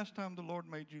was the last time the Lord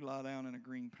made you lie down in a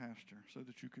green pasture so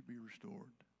that you could be restored?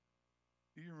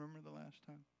 Do you remember the last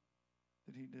time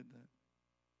that he did that?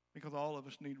 Because all of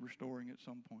us need restoring at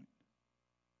some point.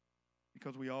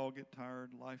 Because we all get tired,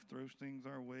 life throws things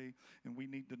our way, and we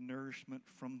need the nourishment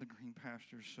from the green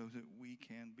pastures so that we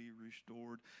can be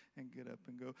restored and get up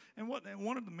and go. And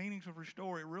one of the meanings of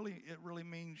restore, it really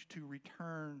means to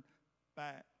return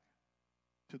back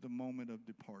to the moment of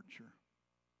departure.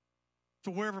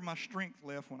 So wherever my strength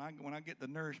left, when I get the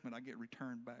nourishment, I get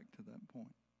returned back to that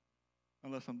point.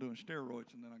 Unless I'm doing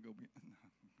steroids, and then I go.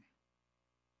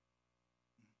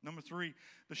 Number 3,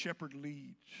 the shepherd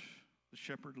leads. The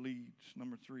shepherd leads.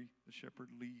 Number 3, the shepherd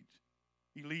leads.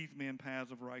 He leads me in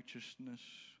paths of righteousness.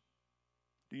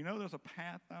 Do you know there's a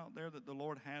path out there that the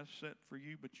Lord has set for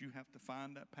you, but you have to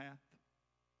find that path?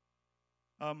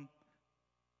 I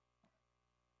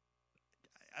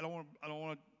don't want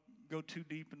to go too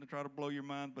deep and to try to blow your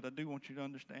mind, but I do want you to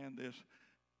understand this.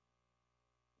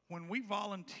 When we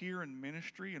volunteer in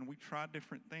ministry and we try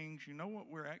different things, you know what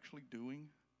we're actually doing?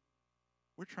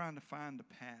 We're trying to find the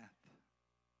path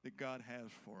that God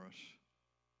has for us.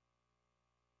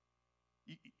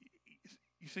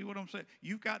 You see what I'm saying?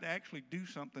 You've got to actually do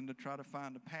something to try to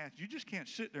find a path. You just can't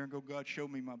sit there and go, God, show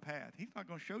me my path. He's not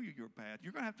going to show you your path.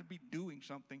 You're going to have to be doing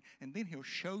something, and then he'll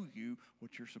show you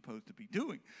what you're supposed to be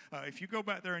doing. If you go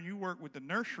back there and you work with the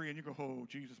nursery and you go, oh,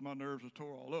 Jesus, my nerves are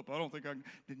tore all up. I don't think I can.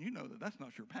 Then you know that that's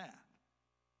not your path.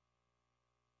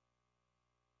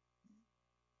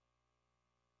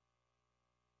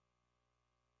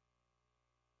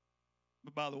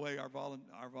 But by the way, our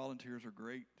volunteers are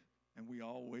great, and we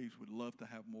always would love to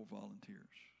have more volunteers.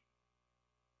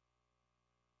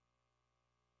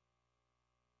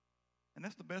 And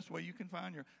that's the best way you can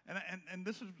find your. And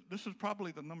this is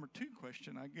probably the number 2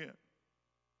 question I get.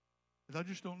 Is I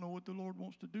just don't know what the Lord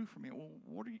wants to do for me.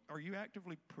 Well, are you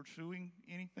actively pursuing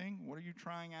anything? What are you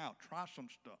trying out? Try some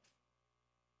stuff.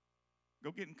 Go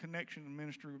get in connection in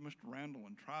ministry with Mr. Randall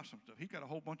and try some stuff. He's got a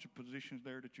whole bunch of positions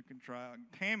there that you can try.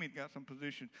 Tammy's got some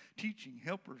positions, teaching,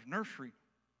 helpers, nursery,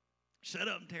 set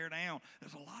up and tear down.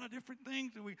 There's a lot of different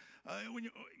things that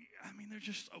there's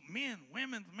just men,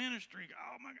 women's ministry,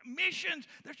 oh my God, missions.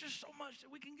 There's just so much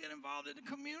that we can get involved in the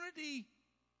community.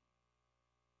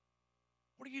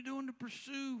 What are you doing to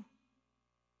pursue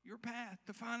your path,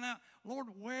 to find out, Lord,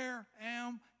 where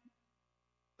am I?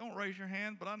 Don't raise your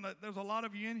hand, but I know there's a lot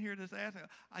of you in here that's asking,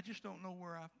 I just don't know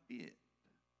where I fit.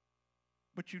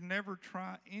 But you never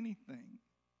try anything.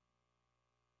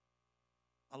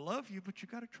 I love you, but you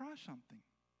got to try something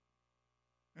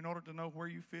in order to know where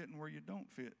you fit and where you don't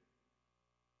fit.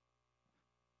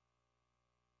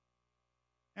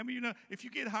 I mean, you know, if you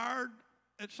get hired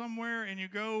at somewhere and you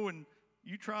go and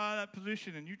you try that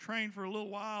position and you train for a little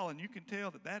while and you can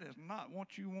tell that that is not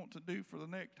what you want to do for the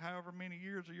next however many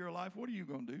years of your life, what are you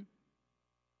going to do?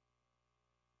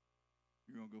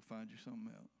 You're going to go find you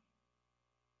something else.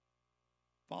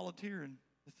 Volunteering,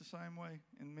 it's the same way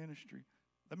in ministry.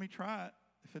 Let me try it.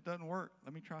 If it doesn't work,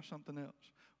 let me try something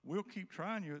else. We'll keep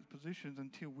trying you at positions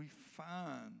until we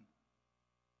find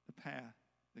the path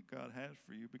that God has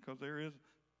for you, because there is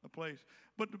a place.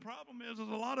 But the problem is a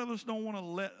lot of us don't want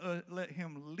to let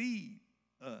him lead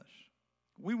us.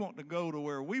 We want to go to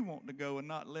where we want to go and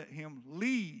not let him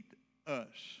lead us.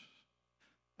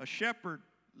 A shepherd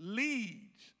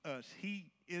leads us.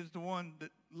 He is the one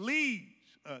that leads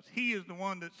us. He is the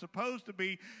one that's supposed to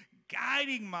be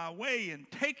guiding my way and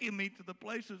taking me to the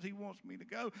places he wants me to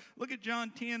go. Look at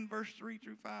John 10, verse 3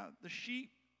 through 5. The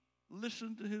sheep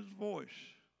listen to his voice.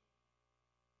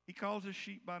 He calls his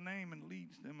sheep by name and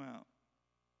leads them out.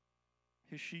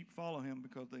 His sheep follow him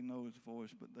because they know his voice,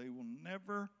 but they will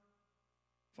never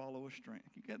follow a stranger.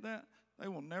 You get that? They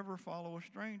will never follow a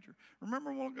stranger. Remember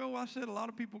a while ago I said a lot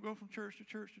of people go from church to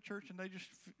church to church and they just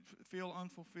feel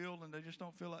unfulfilled and they just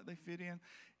don't feel like they fit in.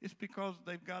 It's because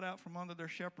they've got out from under their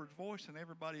shepherd's voice and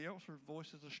everybody else's voice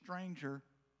is a stranger.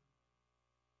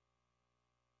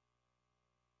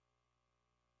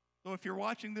 So if you're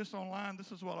watching this online,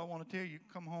 this is what I want to tell you.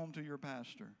 Come home to your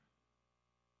pastor.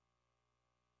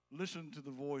 Listen to the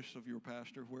voice of your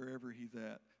pastor wherever he's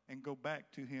at and go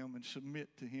back to him and submit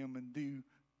to him and do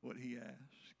what he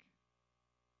asks.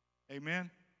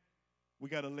 Amen? We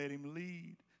got to let him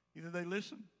lead. Either they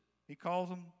listen, he calls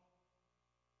them.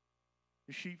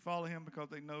 His sheep follow him because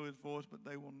they know his voice, but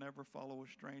they will never follow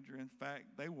a stranger. In fact,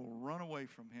 they will run away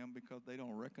from him because they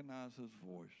don't recognize his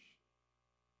voice.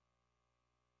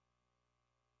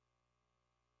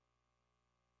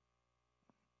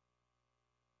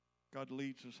 God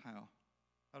leads us how?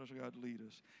 How does God lead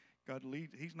us? God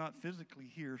leads, he's not physically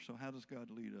here, so how does God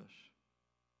lead us?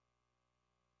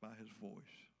 By his voice.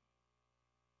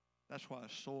 That's why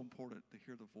it's so important to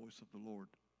hear the voice of the Lord.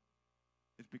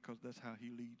 It's because that's how he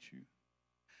leads you.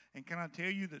 And can I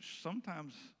tell you that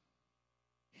sometimes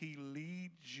he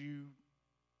leads you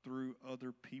through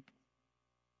other people?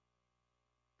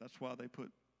 That's why they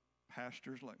put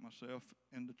pastors like myself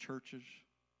in the churches,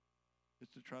 is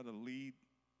to try to lead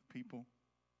people.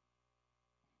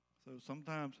 So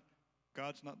sometimes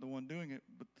God's not the one doing it,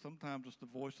 but sometimes it's the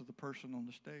voice of the person on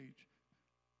the stage.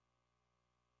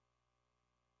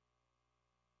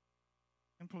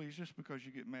 And please, just because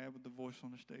you get mad with the voice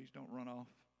on the stage, don't run off.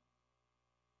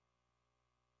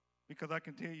 Because I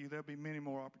can tell you there'll be many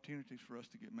more opportunities for us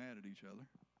to get mad at each other.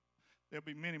 There'll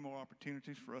be many more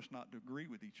opportunities for us not to agree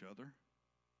with each other.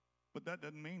 But that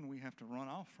doesn't mean we have to run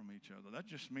off from each other. That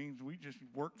just means we just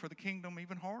work for the kingdom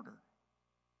even harder.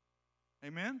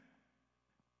 Amen?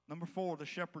 Number 4, the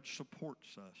shepherd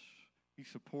supports us. He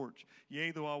supports.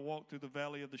 Yea, though I walk through the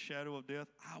valley of the shadow of death,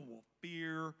 I will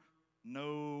fear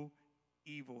no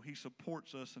evil. He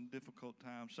supports us in difficult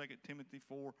times. 2 Timothy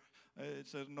 4, it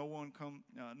says, no one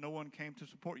came to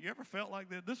support. You ever felt like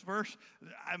that? This verse,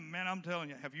 I'm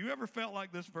telling you, have you ever felt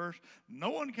like this verse?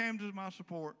 No one came to my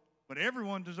support, but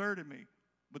everyone deserted me.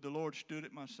 But the Lord stood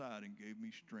at my side and gave me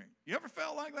strength. You ever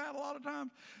felt like that a lot of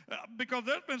times? Because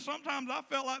there's been sometimes I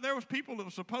felt like there was people that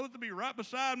were supposed to be right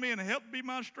beside me and help be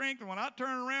my strength. And when I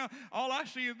turn around, all I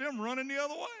see is them running the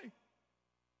other way.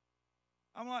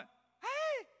 I'm like,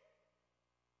 hey.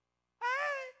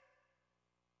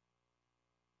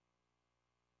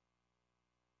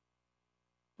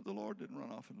 But the Lord didn't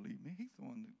run off and leave me. He's the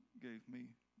one that gave me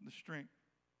the strength.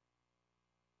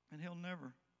 And he'll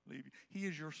never leave you. He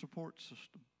is your support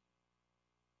system.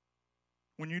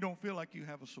 When you don't feel like you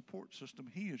have a support system,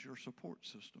 he is your support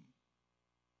system.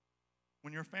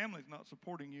 When your family's not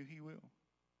supporting you, he will.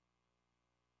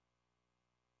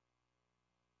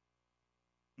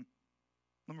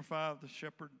 Number 5, the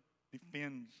shepherd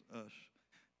defends us.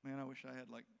 Man, I wish I had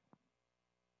like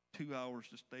 2 hours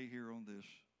to stay here on this.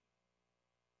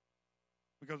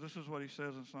 Because this is what he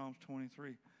says in Psalms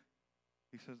 23.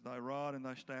 He says, thy rod and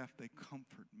thy staff, they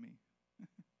comfort me.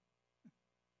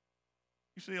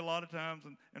 You see, a lot of times,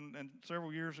 and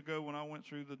several years ago when I went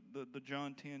through the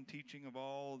John 10 teaching of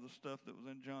all of the stuff that was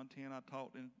in John 10, I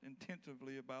taught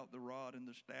intensively about the rod and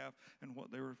the staff and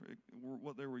what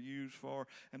they were used for.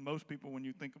 And most people, when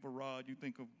you think of a rod, you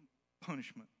think of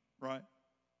punishment, right?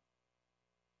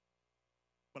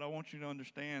 But I want you to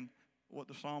understand what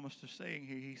the psalmist is saying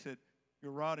here. He said,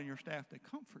 your rod and your staff, they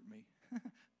comfort me.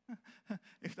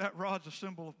 If that rod's a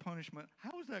symbol of punishment,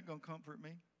 how is that going to comfort me?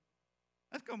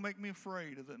 That's going to make me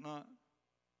afraid, is it not?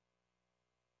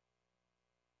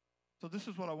 So this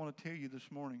is what I want to tell you this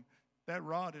morning. That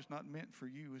rod is not meant for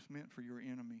you. It's meant for your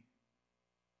enemy.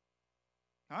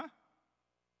 Huh?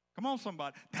 Come on,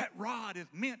 somebody. That rod is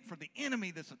meant for the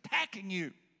enemy that's attacking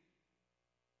you.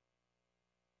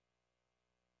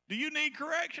 Do you need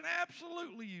correction?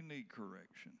 Absolutely you need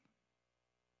correction.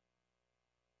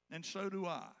 And so do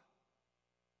I.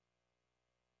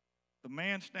 The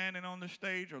man standing on the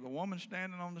stage or the woman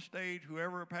standing on the stage,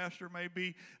 whoever a pastor may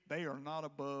be, they are not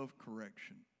above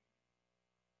correction.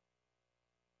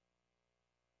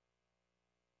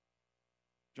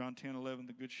 John 10:11,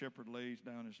 the good shepherd lays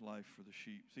down his life for the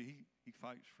sheep. See, he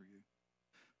fights for you.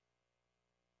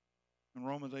 And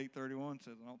Romans 8:31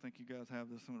 says, I don't think you guys have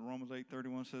this. Romans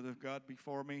 8:31 says, if God be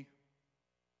for me,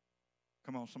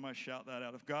 come on, somebody shout that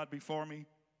out. If God be for me,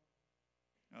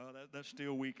 that's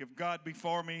still weak. If God be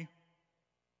for me,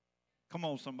 come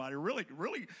on, somebody. Really,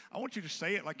 really, I want you to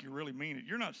say it like you really mean it.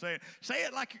 You're not saying it. Say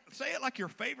it like your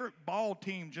favorite ball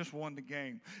team just won the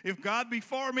game. If God be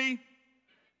for me,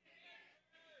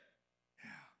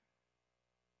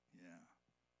 yeah.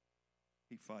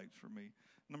 He fights for me.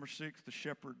 Number 6, the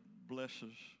shepherd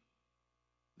blesses.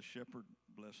 The shepherd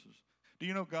blesses. Do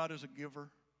you know God is a giver?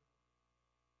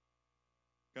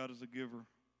 God is a giver.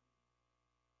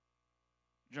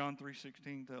 John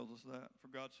 3:16 tells us that. For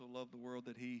God so loved the world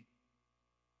that he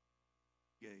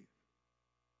gave.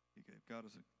 He gave. God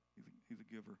is he's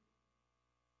a giver.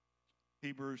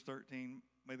 Hebrews 13,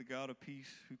 may the God of peace,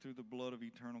 who through the blood of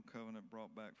eternal covenant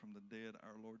brought back from the dead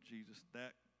our Lord Jesus,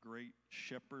 that great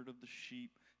shepherd of the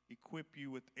sheep, equip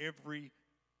you with every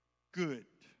good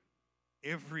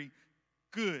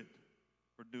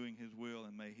for doing his will,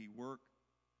 and may he work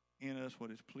in us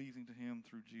what is pleasing to him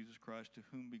through Jesus Christ, to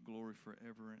whom be glory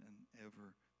forever and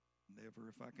ever and ever.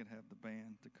 If I could have the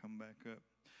band to come back up.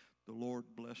 The Lord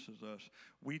blesses us.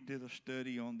 We did a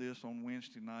study on this on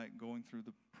Wednesday night, going through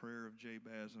the prayer of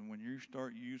Jabez, and when you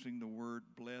start using the word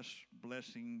bless,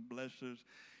 blessing, blesses,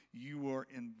 you are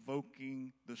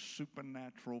invoking the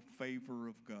supernatural favor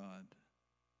of God.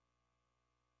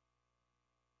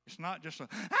 It's not just a,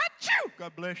 achoo,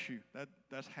 God bless you.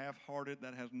 That's half-hearted.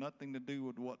 That has nothing to do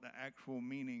with what the actual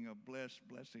meaning of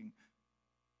blessing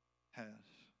has.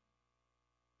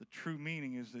 The true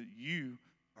meaning is that you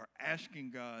are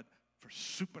asking God for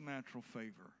supernatural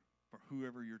favor for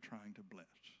whoever you're trying to bless.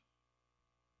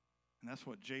 And that's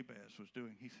what Jabez was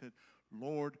doing. He said,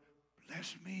 Lord,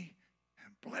 bless me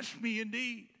and bless me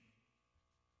indeed.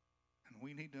 And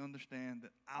we need to understand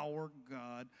that our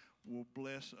God will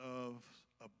bless us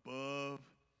above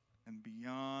and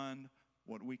beyond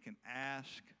what we can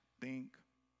ask, think,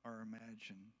 or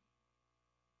imagine.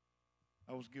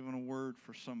 I was given a word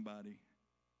for somebody,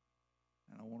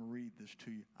 and I want to read this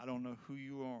to you. I don't know who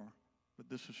you are, but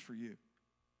this is for you.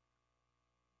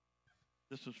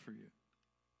 This is for you.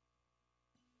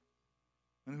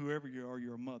 And whoever you are,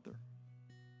 you're a mother.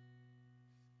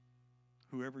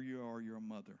 Whoever you are, you're a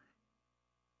mother.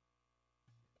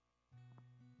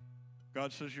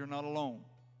 God says you're not alone.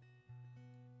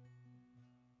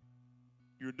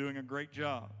 You're doing a great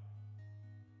job.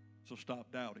 So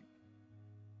stop doubting.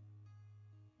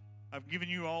 I've given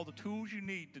you all the tools you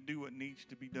need to do what needs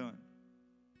to be done.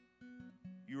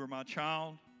 You are my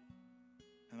child,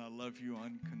 and I love you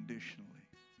unconditionally.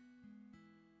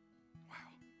 Wow.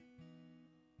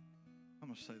 I'm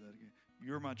going to say that again.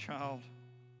 You're my child,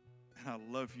 and I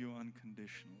love you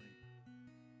unconditionally.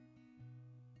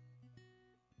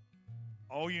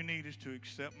 All you need is to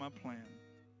accept my plan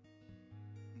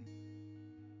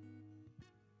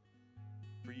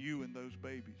for you and those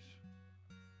babies.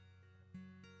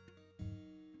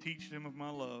 Teach them of my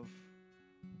love,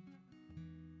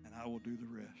 and I will do the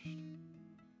rest.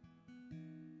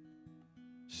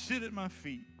 Sit at my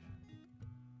feet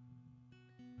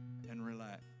and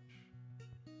relax.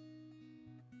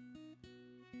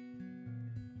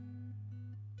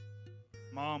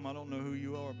 Mom, I don't know who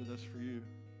you are, but that's for you.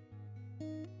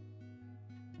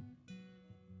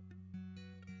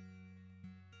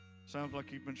 Sounds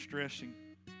like you've been stressing.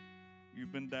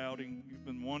 You've been doubting. You've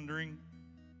been wondering.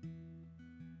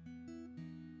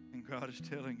 And God is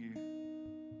telling you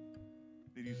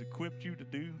that He's equipped you to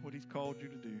do what He's called you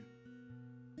to do.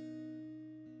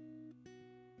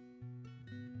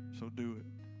 So do it.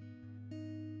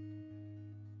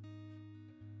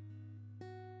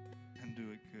 And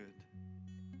do it good.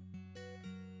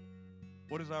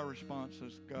 What is our response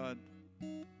as God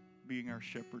being our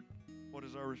shepherd? What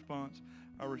is our response?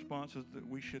 Our response is that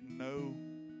we should know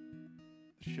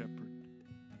the shepherd.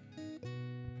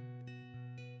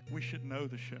 We should know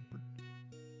the shepherd.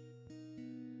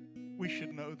 We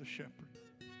should know the shepherd.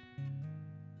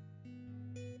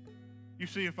 You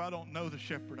see, if I don't know the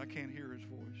shepherd, I can't hear his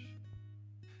voice.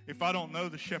 If I don't know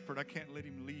the shepherd, I can't let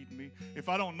him lead me. If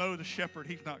I don't know the shepherd,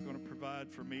 he's not going to provide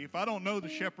for me. If I don't know the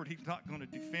shepherd, he's not going to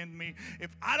defend me.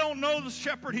 If I don't know the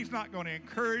shepherd, he's not going to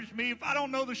encourage me. If I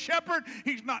don't know the shepherd,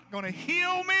 he's not going to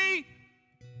heal me.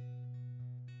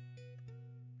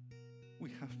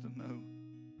 We have to know.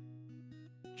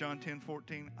 John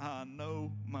 10:14, I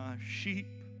know my sheep,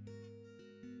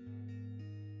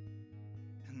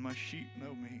 and my sheep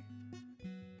know me.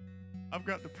 I've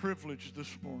got the privilege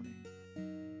this morning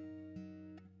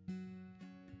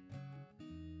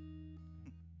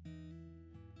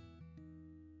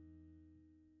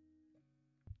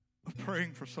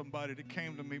praying for somebody that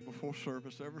came to me before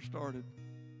service ever started.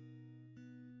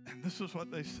 And this is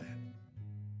what they said.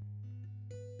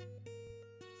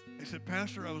 They said,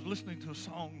 Pastor, I was listening to a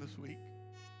song this week.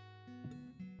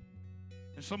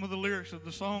 And some of the lyrics of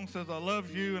the song says, I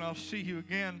love you and I'll see you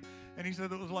again. And he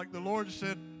said it was like the Lord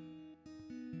said,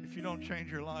 if you don't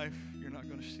change your life, you're not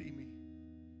going to see me.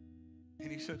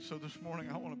 And he said, so this morning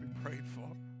I want to be prayed for.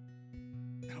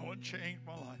 And I want to change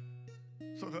my life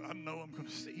so that I know I'm going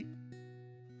to see.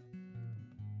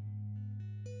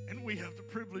 And we have the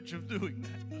privilege of doing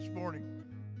that this morning.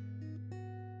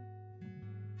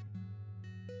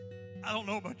 I don't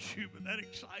know about you, but that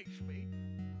excites me.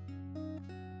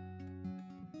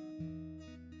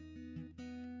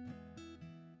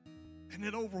 And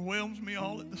it overwhelms me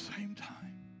all at the same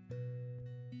time.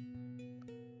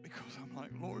 Because I'm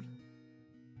like, Lord,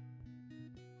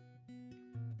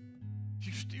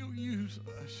 you still use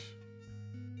us.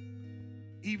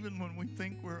 Even when we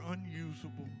think we're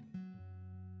unusable,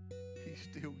 he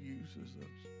still uses us.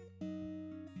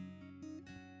 I'm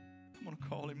going to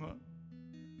call him up.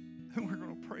 And we're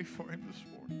going to pray for him this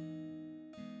morning.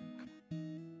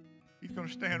 He's going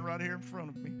to stand right here in front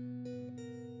of me.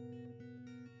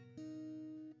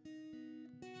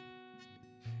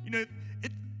 You know,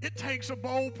 it takes a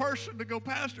bold person to go,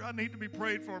 Pastor, I need to be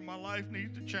prayed for. My life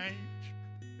needs to change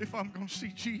if I'm going to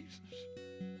see Jesus.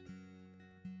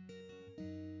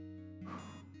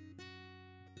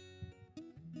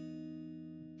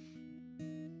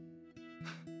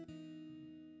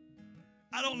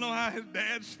 I don't know how his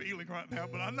dad's feeling right now,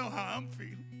 but I know how I'm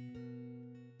feeling.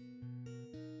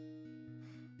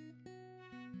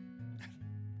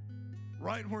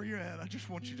 Right where you're at, I just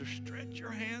want you to stretch your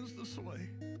hands this way.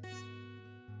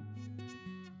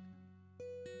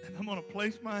 And I'm going to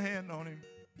place my hand on him.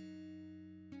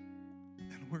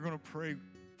 And we're going to pray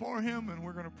for him and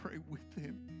we're going to pray with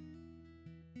him.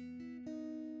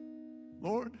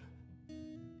 Lord,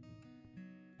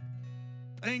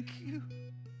 thank you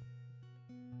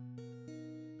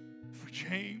for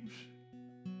James.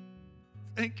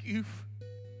 Thank you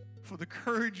for the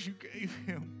courage you gave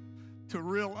him to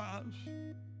realize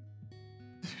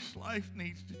his life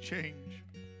needs to change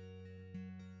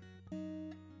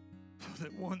so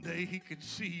that one day he can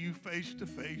see you face to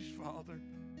face, Father.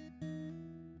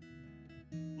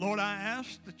 Lord, I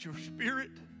ask that your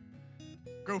Spirit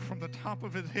go from the top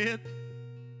of his head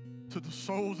to the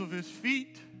soles of his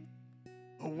feet.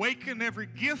 Awaken every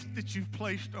gift that you've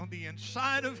placed on the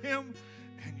inside of him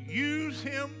and use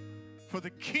him for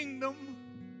the kingdom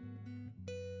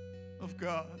of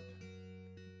God.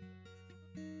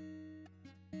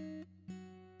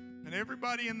 And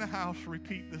everybody in the house,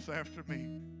 repeat this after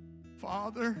me.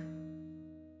 Father,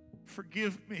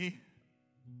 forgive me,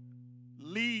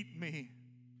 lead me,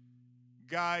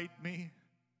 guide me,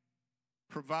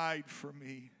 provide for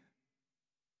me.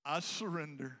 I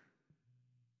surrender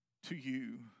to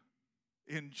you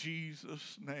in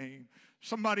Jesus' name.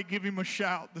 Somebody give him a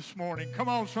shout this morning. Come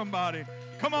on, somebody.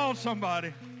 Come on,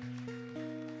 somebody.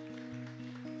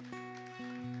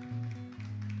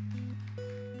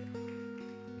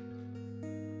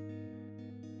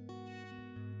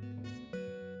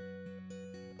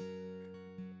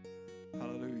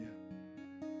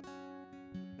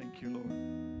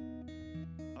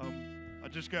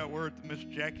 Just got word that Miss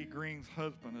Jackie Green's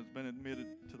husband has been admitted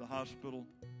to the hospital.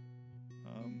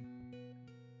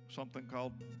 Something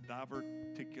called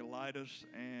diverticulitis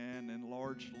and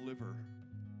enlarged liver.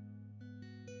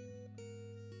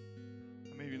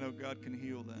 How many of you know God can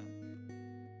heal that?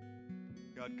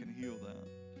 God can heal that.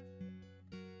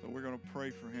 So we're going to pray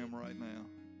for him right now,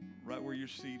 right where you're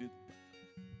seated.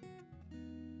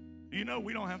 You know,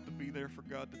 we don't have to be there for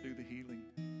God to do the healing.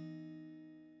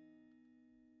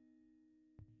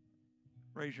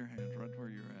 Raise your hands right where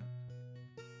you're at.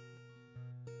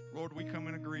 Lord, we come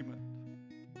in agreement.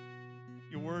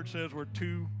 Your word says where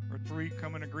 2 or 3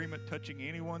 come in agreement touching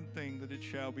any one thing that it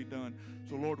shall be done.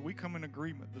 So, Lord, we come in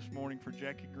agreement this morning for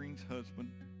Jackie Green's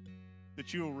husband,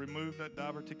 that you will remove that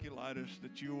diverticulitis,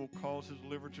 that you will cause his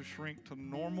liver to shrink to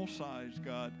normal size,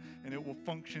 God, and it will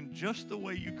function just the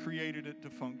way you created it to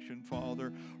function,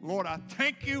 Father. Lord, I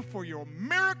thank you for your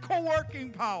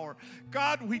miracle-working power.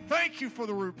 God, we thank you for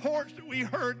the reports that we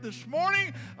heard this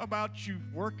morning about you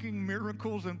working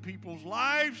miracles in people's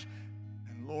lives.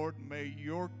 And Lord, may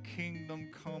your kingdom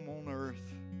come on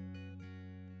earth,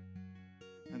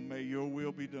 and may your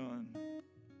will be done.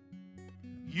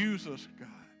 Use us, God,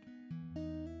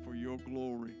 for your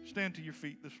glory. Stand to your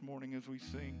feet this morning as we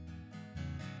sing.